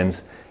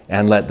humans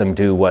and let them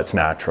do what's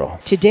natural.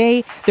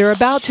 Today, they're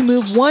about to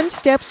move one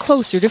step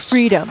closer to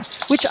freedom,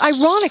 which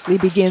ironically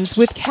begins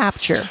with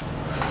capture.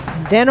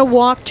 Then a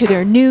walk to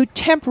their new,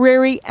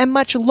 temporary, and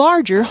much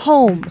larger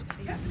home,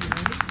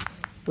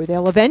 where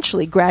they'll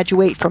eventually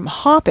graduate from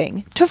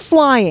hopping to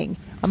flying,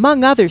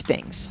 among other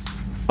things.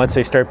 Once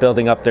they start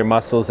building up their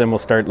muscles, then we'll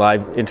start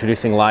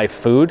introducing live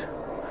food,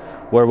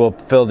 where we'll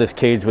fill this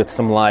cage with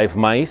some live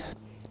mice.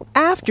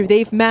 After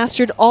they've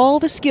mastered all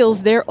the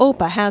skills their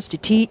Opa has to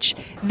teach,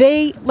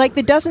 they, like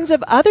the dozens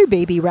of other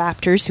baby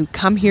raptors who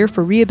come here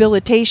for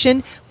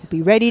rehabilitation, will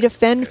be ready to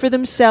fend for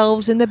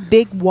themselves in the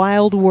big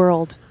wild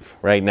world.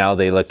 Right now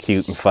they look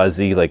cute and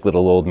fuzzy like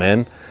little old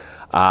men,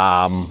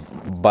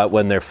 but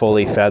when they're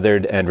fully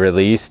feathered and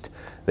released,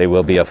 they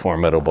will be a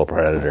formidable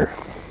predator.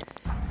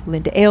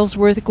 Linda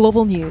Aylesworth,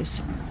 Global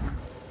News.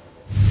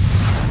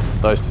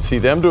 Nice to see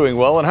them doing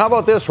well. And how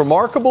about this?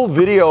 Remarkable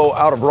video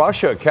out of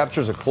Russia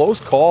captures a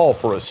close call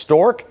for a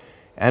stork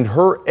and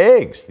her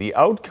eggs. The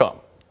outcome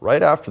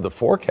right after the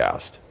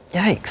forecast.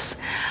 Yikes.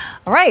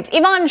 All right,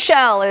 Yvonne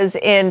Shell is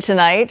in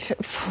tonight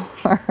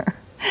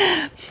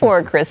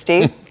for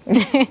Christy.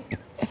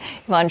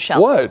 Yvonne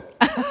Shell. What?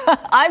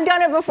 I've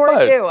done it before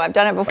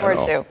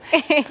too.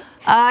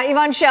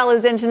 Yvonne Shell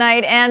is in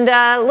tonight, and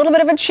a little bit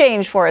of a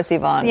change for us,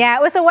 Yvonne. Yeah,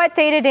 it was a wet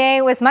day today.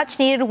 It was much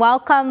needed.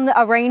 Welcome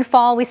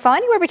rainfall. We saw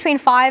anywhere between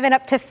 5 and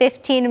up to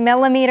 15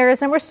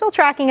 millimeters, and we're still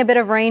tracking a bit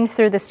of rain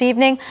through this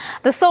evening.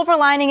 The silver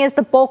lining is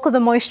the bulk of the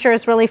moisture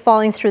is really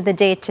falling through the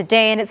day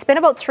today, and it's been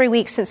about 3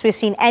 weeks since we've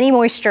seen any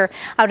moisture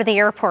out of the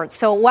airport.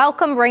 So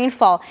welcome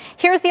rainfall.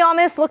 Here's the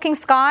ominous looking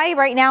sky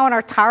right now in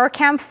our tower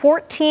cam.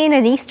 14,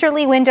 an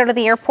easterly wind out of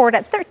the airport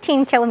at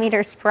 13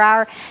 kilometers per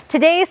hour.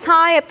 Today's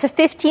high up to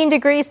 15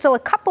 degrees to still a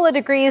couple of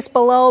degrees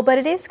below, but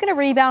it is going to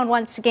rebound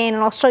once again,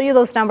 and I'll show you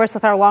those numbers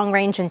with our long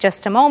range in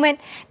just a moment.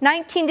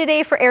 19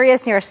 today for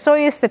areas near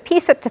Soyuz, the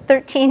Peace up to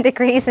 13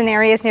 degrees in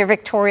areas near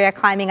Victoria,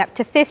 climbing up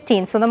to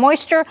 15. So the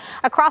moisture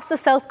across the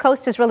south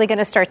coast is really going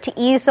to start to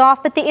ease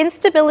off, but the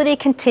instability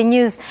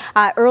continues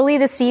early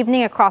this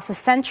evening across the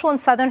central and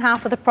southern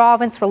half of the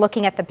province. We're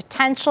looking at the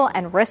potential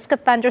and risk of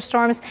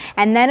thunderstorms,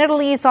 and then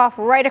it'll ease off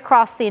right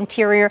across the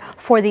interior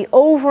for the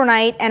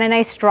overnight, and a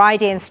nice dry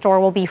day in store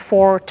will be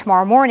for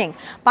tomorrow morning.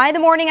 By the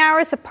morning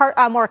hours,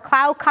 more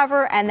cloud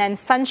cover and then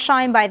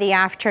sunshine by the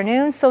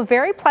afternoon. So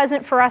very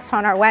pleasant for us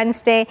on our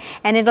Wednesday,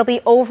 and it'll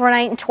be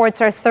overnight and towards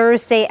our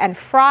Thursday and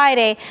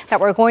Friday that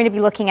we're going to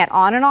be looking at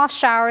on and off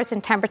showers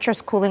and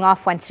temperatures cooling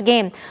off once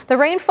again. The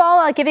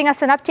rainfall giving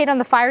us an update on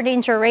the fire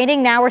danger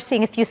rating. Now we're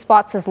seeing a few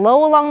spots as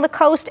low along the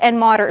coast and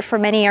moderate for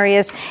many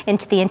areas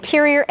into the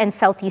interior and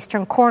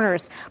southeastern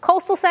corners.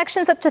 Coastal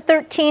sections up to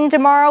 13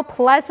 tomorrow,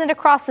 pleasant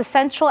across the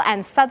central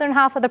and southern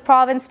half of the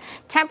province.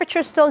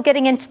 Temperatures still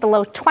getting into the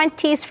low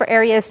 20s for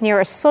areas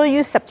near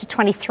Soyuz, up to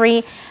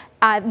 23.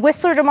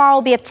 Whistler tomorrow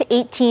will be up to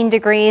 18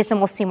 degrees, and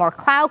we'll see more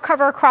cloud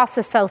cover across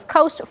the south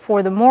coast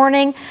for the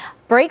morning.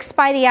 Breaks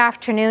by the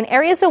afternoon.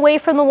 Areas away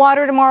from the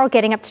water tomorrow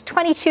getting up to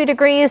 22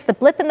 degrees. The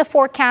blip in the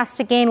forecast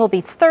again will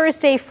be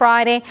Thursday,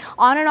 Friday,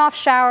 on and off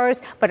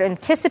showers, but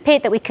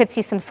anticipate that we could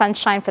see some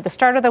sunshine for the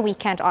start of the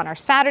weekend on our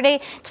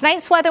Saturday.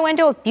 Tonight's weather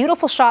window, a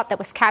beautiful shot that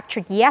was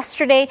captured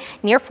yesterday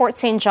near Fort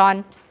St.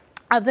 John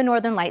of the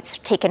Northern Lights,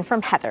 taken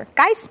from Heather.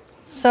 Guys?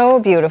 So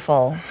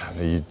beautiful.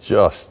 You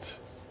just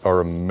are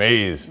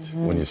amazed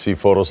when you see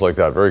photos like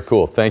that. Very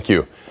cool. Thank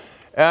you.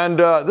 And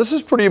this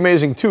is pretty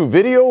amazing, too.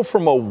 Video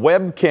from a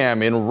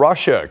webcam in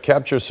Russia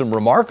captures some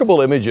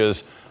remarkable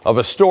images of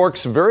a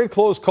stork's very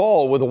close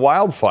call with a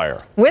wildfire.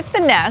 With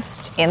the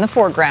nest in the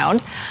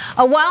foreground,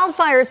 a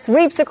wildfire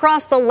sweeps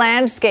across the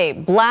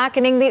landscape,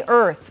 blackening the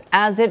earth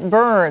as it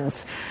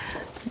burns.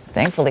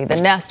 Thankfully,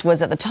 the nest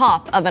was at the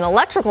top of an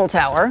electrical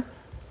tower,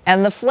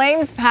 and the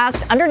flames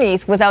passed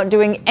underneath without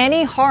doing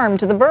any harm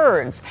to the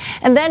birds.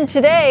 And then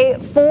today,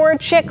 4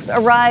 chicks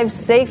arrived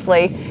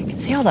safely. You can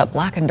see all that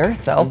blackened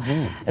earth, though.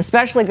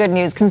 Especially good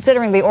news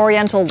considering the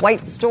Oriental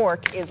white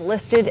stork is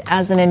listed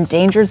as an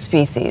endangered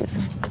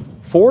species.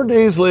 4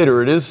 days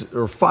later,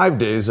 or 5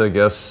 days, I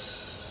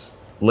guess,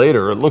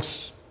 later, it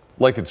looks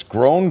like it's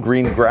grown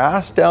green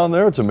grass down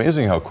there. It's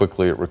amazing how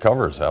quickly it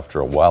recovers after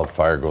a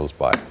wildfire goes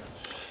by.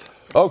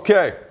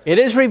 Okay. It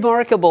is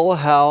remarkable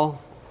how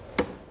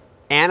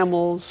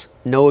animals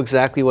know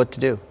exactly what to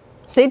do.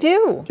 They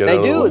do. They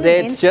do.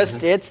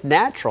 It's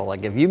natural.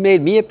 Like if you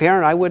made me a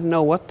parent, I wouldn't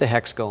know what the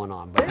heck's going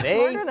on. But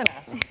They're smarter than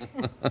us.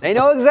 They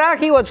know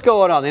exactly what's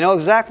going on. They know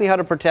exactly how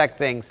to protect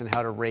things and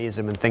how to raise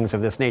them and things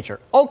of this nature.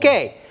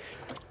 Okay.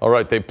 All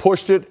right. They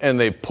pushed it and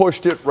they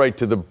pushed it right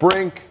to the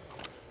brink.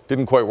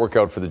 Didn't quite work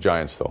out for the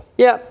Giants, though.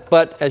 Yeah,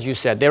 but as you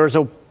said, there was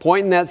a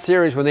point in that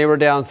series when they were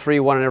down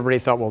 3-1 and everybody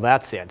thought, well,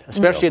 that's it.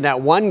 Especially in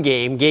that one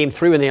game, Game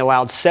 3, when they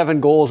allowed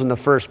 7 goals in the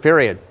first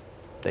period.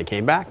 They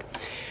came back.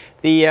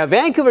 The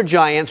Vancouver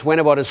Giants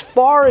went about as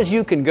far as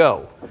you can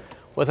go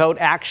without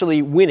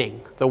actually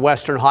winning the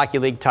Western Hockey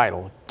League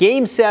title.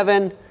 Game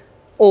 7,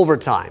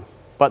 overtime,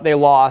 but they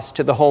lost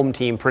to the home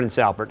team, Prince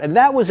Albert, and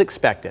that was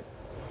expected.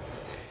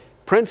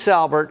 Prince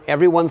Albert,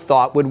 everyone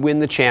thought, would win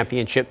the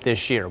championship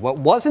this year. What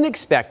wasn't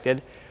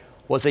expected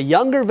was a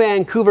younger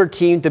Vancouver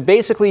team to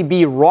basically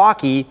be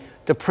Rocky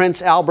to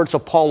Prince Albert's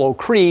Apollo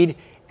Creed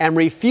and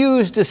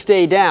refuse to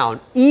stay down,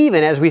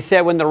 even, as we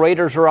said, when the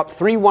Raiders were up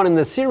 3-1 in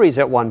the series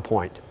at one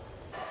point.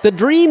 The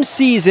dream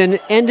season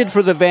ended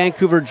for the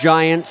Vancouver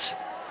Giants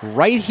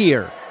right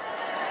here.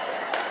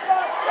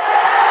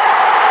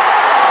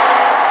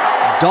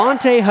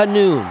 Dante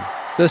Hanoun,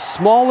 the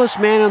smallest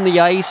man on the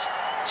ice,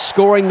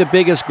 scoring the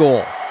biggest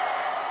goal.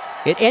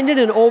 It ended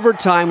in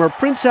overtime where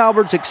Prince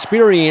Albert's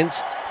experience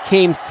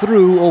came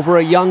through over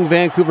a young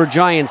Vancouver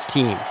Giants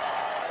team.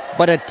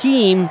 But a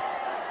team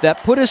that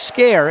put a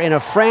scare in a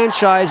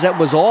franchise that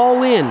was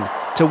all in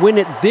to win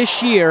it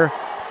this year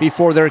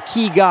before their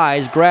key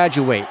guys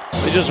graduate.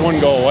 They just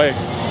wouldn't go away.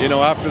 You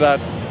know, after that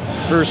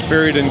first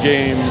period in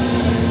Game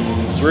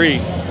 3,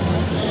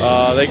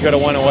 they could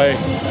have went away,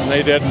 and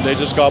they didn't. They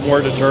just got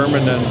more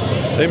determined,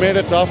 and they made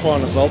it tough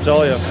on us, I'll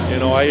tell you. You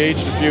know, I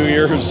aged a few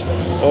years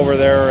over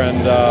there,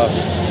 and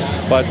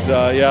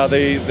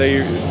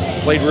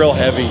they played real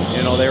heavy.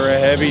 You know, they were a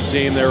heavy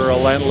team. They were a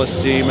relentless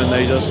team, and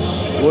they just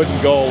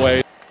wouldn't go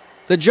away.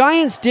 The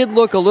Giants did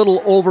look a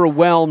little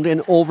overwhelmed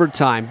in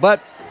overtime, but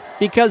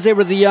because they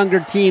were the younger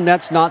team,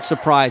 that's not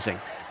surprising.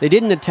 They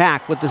didn't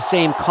attack with the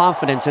same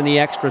confidence in the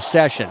extra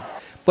session.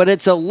 But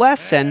it's a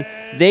lesson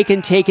they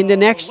can take into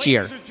next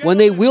year, when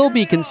they will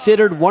be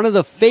considered one of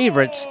the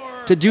favorites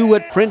to do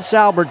what Prince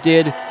Albert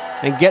did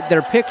and get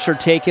their picture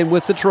taken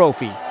with the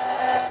trophy.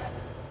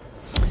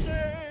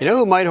 You know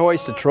who might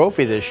hoist the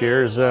trophy this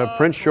year is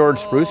Prince George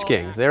Spruce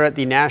Kings. They're at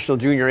the National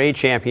Junior A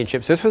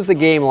Championships. This was the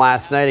game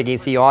last night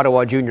against the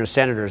Ottawa Junior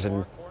Senators,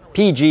 and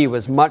PG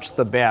was much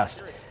the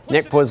best.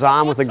 Nick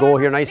Poisson with a goal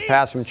here. Nice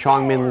pass from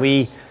Chong Min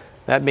Lee.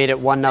 That made it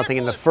 1-0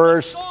 in the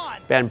first.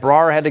 Ben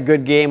Brar had a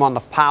good game on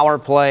the power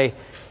play,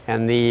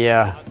 and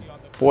the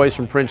boys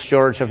from Prince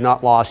George have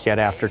not lost yet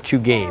after 2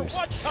 games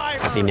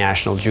at the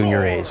National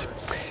Junior A's.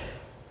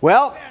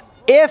 Well,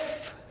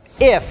 if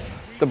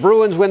the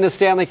Bruins win the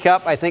Stanley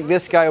Cup, I think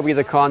this guy will be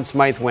the Conn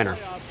Smythe winner.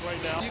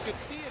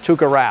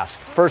 Tuukka Rask.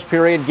 First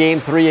period, Game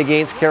 3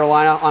 against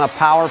Carolina on a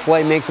power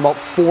play, makes about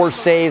 4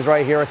 saves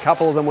right here, a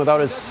couple of them without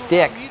his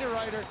stick.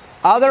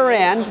 Other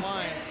end,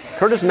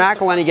 Curtis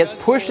McElhinney gets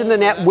pushed in the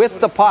net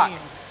with the puck.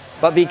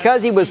 But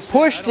because he was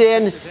pushed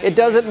in, it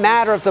doesn't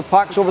matter if the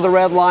puck's over the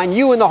red line.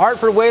 You in the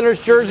Hartford Whalers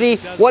jersey,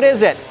 what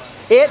is it?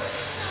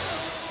 It's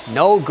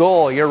no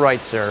goal. You're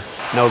right, sir.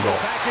 No goal.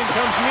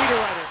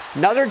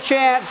 Another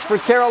chance for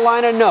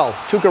Carolina. No.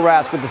 Tuukka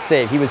Rask with the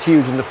save. He was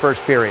huge in the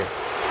first period.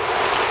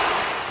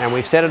 And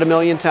we've said it a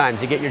million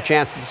times. You get your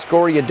chance to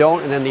score, you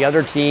don't, and then the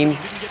other team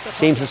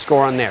seems to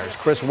score on theirs.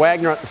 Chris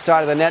Wagner at the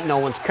side of the net. No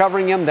one's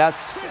covering him.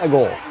 That's a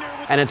goal.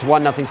 And it's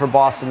 1-0 for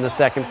Boston in the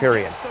second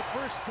period.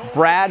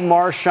 Brad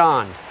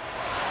Marchand.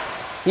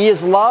 He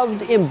is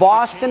loved in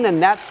Boston,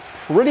 and that's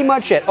pretty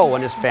much it. Oh,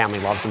 and his family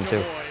loves him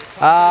too.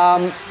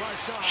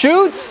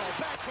 Shoots.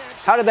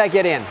 How did that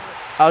get in?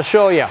 I'll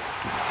show you.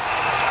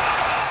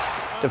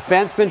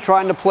 Defenseman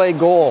trying to play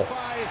goal.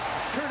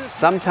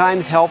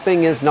 Sometimes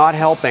helping is not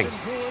helping.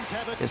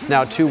 It's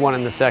now 2-1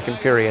 in the second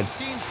period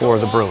for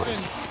the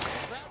Bruins.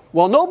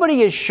 Well,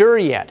 nobody is sure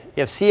yet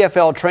if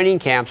CFL training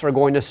camps are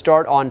going to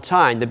start on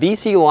time. The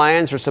BC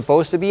Lions are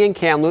supposed to be in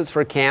Kamloops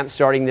for camp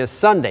starting this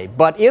Sunday.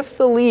 But if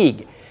the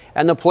league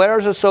and the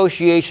Players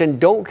Association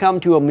don't come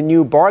to a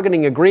new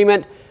bargaining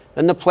agreement,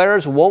 then the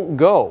players won't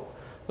go.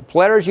 The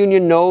Players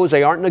Union knows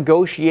they aren't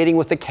negotiating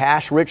with the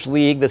cash-rich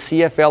league. The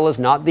CFL is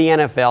not the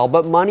NFL,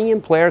 but money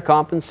and player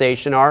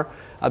compensation are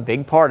a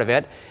big part of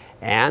it.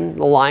 And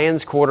the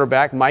Lions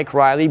quarterback, Mike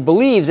Riley,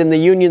 believes in the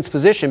union's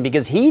position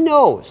because he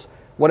knows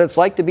what it's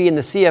like to be in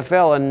the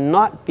CFL and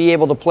not be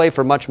able to play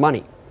for much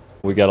money.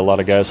 We got a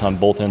lot of guys on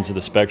both ends of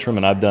the spectrum,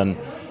 and I've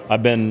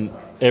been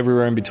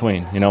everywhere in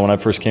between. You know, when I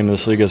first came to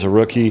this league as a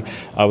rookie,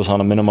 I was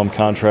on a minimum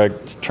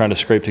contract trying to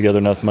scrape together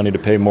enough money to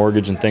pay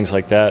mortgage and things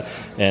like that.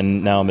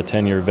 And now I'm a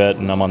 10-year vet,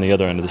 and I'm on the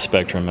other end of the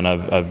spectrum, and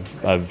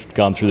I've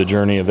gone through the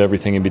journey of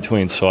everything in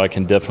between. So I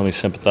can definitely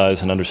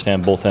sympathize and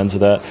understand both ends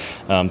of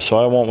that. So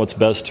I want what's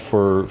best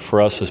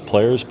for us as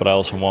players, but I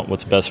also want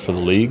what's best for the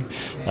league.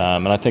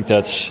 And I think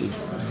that's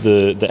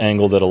the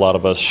angle that a lot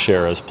of us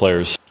share as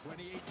players.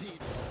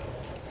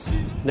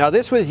 Now,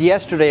 this was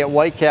yesterday at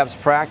Whitecaps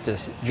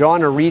practice.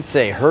 John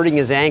Aritze hurting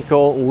his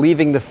ankle,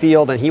 leaving the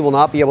field, and he will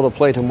not be able to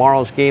play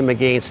tomorrow's game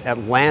against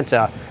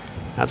Atlanta.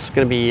 That's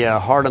going to be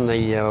hard on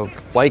the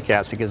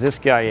Whitecaps because this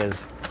guy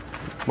is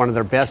one of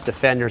their best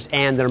defenders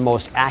and their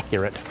most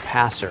accurate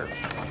passer.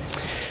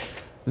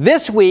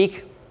 This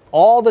week,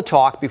 all the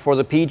talk before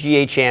the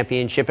PGA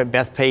Championship at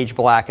Bethpage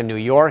Black in New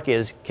York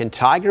is, can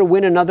Tiger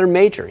win another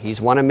major?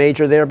 He's won a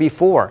major there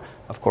before.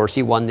 Of course,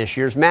 he won this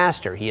year's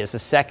Master. He has the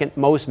second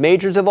most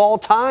majors of all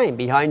time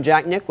behind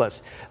Jack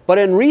Nicklaus. But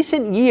in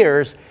recent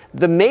years,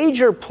 the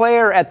major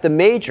player at the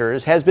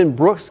majors has been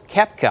Brooks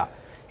Koepka.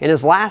 In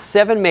his last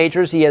 7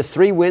 majors, he has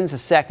 3 wins, a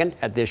second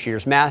at this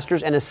year's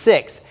Masters, and a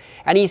 6th.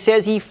 And he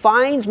says he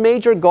finds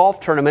major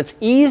golf tournaments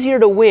easier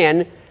to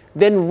win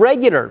than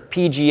regular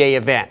PGA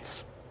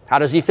events. How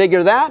does he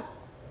figure that?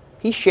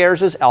 He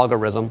shares his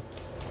algorithm.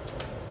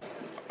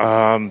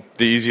 The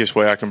easiest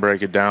way I can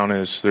break it down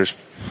is there's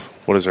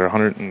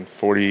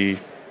 140,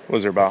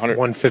 about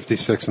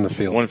 156 in the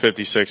field.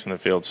 156 in the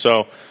field.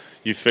 So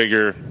you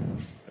figure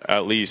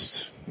at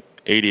least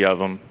 80 of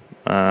them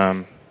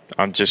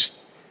I'm just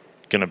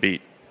going to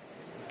beat.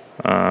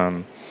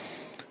 From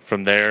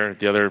there,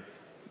 the other,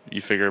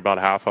 you figure about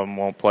half of them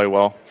won't play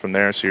well from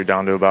there, so you're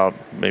down to about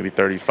maybe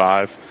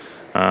 35.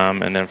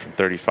 And then from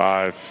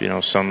 35,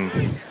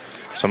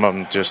 some of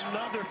them just,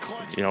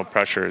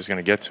 pressure is going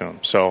to get to them.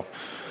 So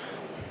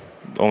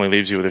only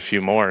leaves you with a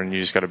few more, and you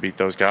just got to beat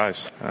those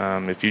guys.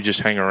 If you just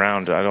hang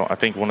around, I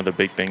think one of the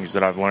big things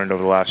that I've learned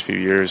over the last few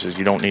years is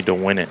you don't need to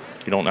win it.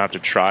 You don't have to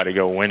try to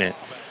go win it.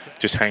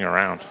 Just hang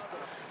around.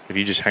 If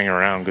you just hang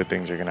around, good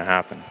things are going to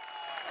happen.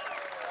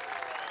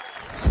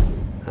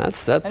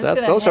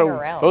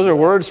 Those are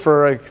words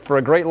for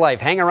a great life.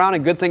 Hang around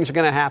and good things are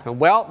going to happen.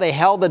 Well, they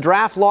held the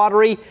draft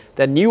lottery.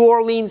 The New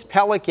Orleans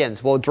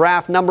Pelicans will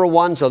draft number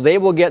 1, so they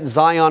will get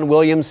Zion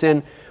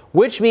Williamson,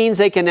 which means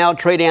they can now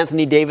trade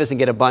Anthony Davis and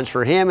get a bunch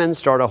for him and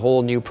start a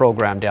whole new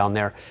program down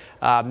there.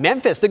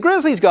 Memphis, the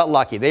Grizzlies got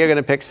lucky. They are going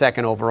to pick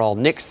 2nd overall.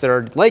 Knicks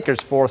 3rd, Lakers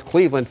 4th,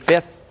 Cleveland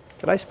 5th.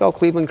 Did I spell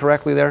Cleveland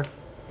correctly there?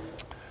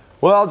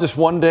 Well, just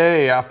one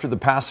day after the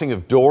passing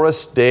of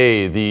Doris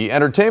Day, the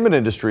entertainment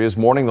industry is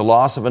mourning the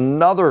loss of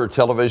another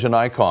television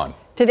icon.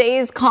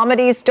 Today's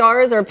comedy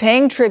stars are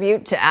paying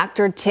tribute to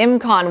actor Tim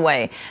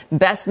Conway,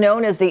 best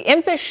known as the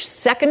impish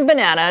second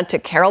banana to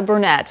Carol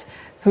Burnett,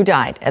 who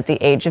died at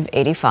the age of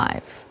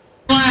 85.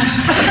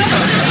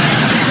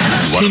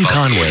 Tim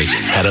Conway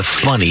had a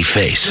funny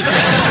face.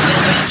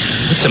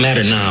 What's the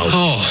matter now?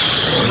 Oh,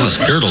 this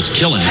girdle's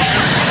killing me.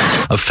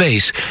 A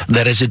face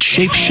that as it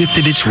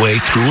shape-shifted its way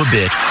through a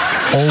bit,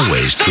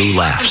 always drew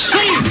laughs.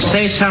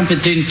 Say something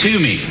to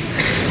me.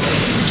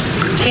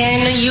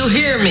 Can you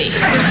hear me?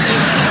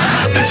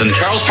 Ensign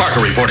Charles Parker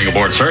reporting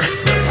aboard, sir.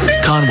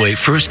 Conway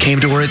first came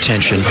to her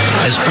attention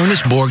as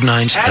Ernest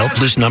Borgnine's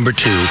helpless number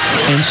 2,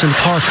 Ensign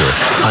Parker,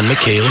 on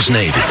McHale's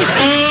Navy.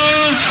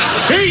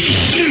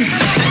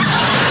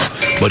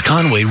 But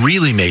Conway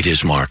really made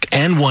his mark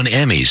and won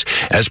Emmys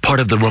as part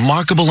of the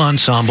remarkable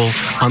ensemble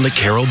on The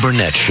Carol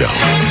Burnett Show.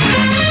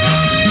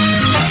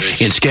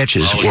 In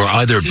sketches where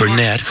either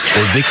Burnett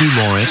or Vicki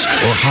Lawrence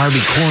or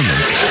Harvey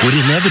Korman would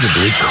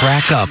inevitably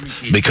crack up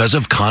because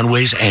of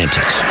Conway's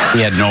antics.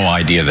 He had no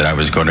idea that I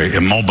was going to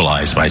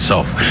immobilize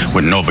myself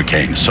with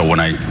Novocaine. So when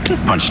I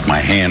punched my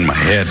hand, my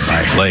head,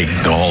 my leg,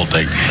 the whole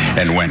thing,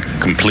 and went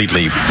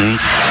completely,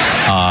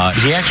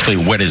 he actually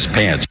wet his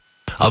pants.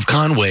 Of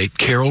Conway,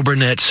 Carol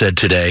Burnett said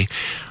today,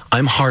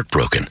 "I'm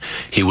heartbroken.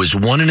 He was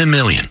 1 in a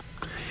million.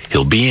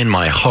 He'll be in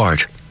my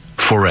heart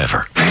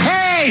forever."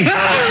 Hey!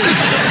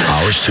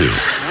 Ours too.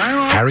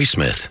 Harry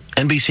Smith,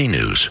 NBC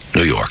News,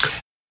 New York.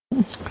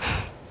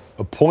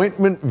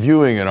 Appointment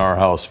viewing in our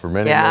house for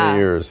many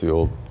years. The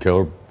old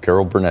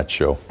Carol Burnett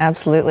Show.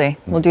 Absolutely.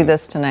 We'll do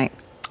this tonight.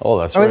 Oh,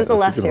 that's or right. Or the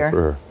left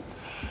ear.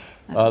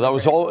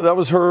 That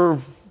was her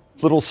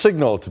little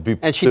signal to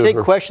people. And she'd take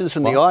questions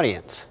from the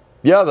audience.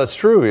 Yeah, that's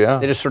true. Yeah.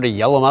 They just sort of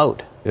yell them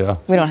out. Yeah.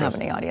 We don't have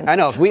any audience. I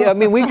know.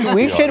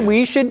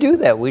 We should do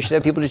that. We should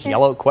have people just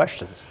yell out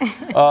questions.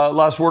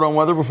 Last word on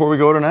weather before we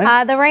go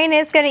tonight? The rain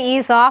is going to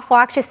ease off. We'll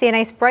actually see a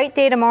nice bright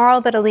day tomorrow,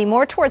 but it'll be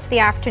more towards the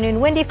afternoon.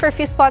 Windy for a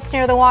few spots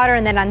near the water,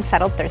 and then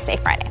unsettled Thursday,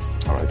 Friday.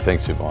 All right.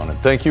 Thanks, Yvonne. And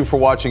thank you for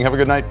watching. Have a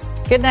good night.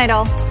 Good night,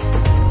 all.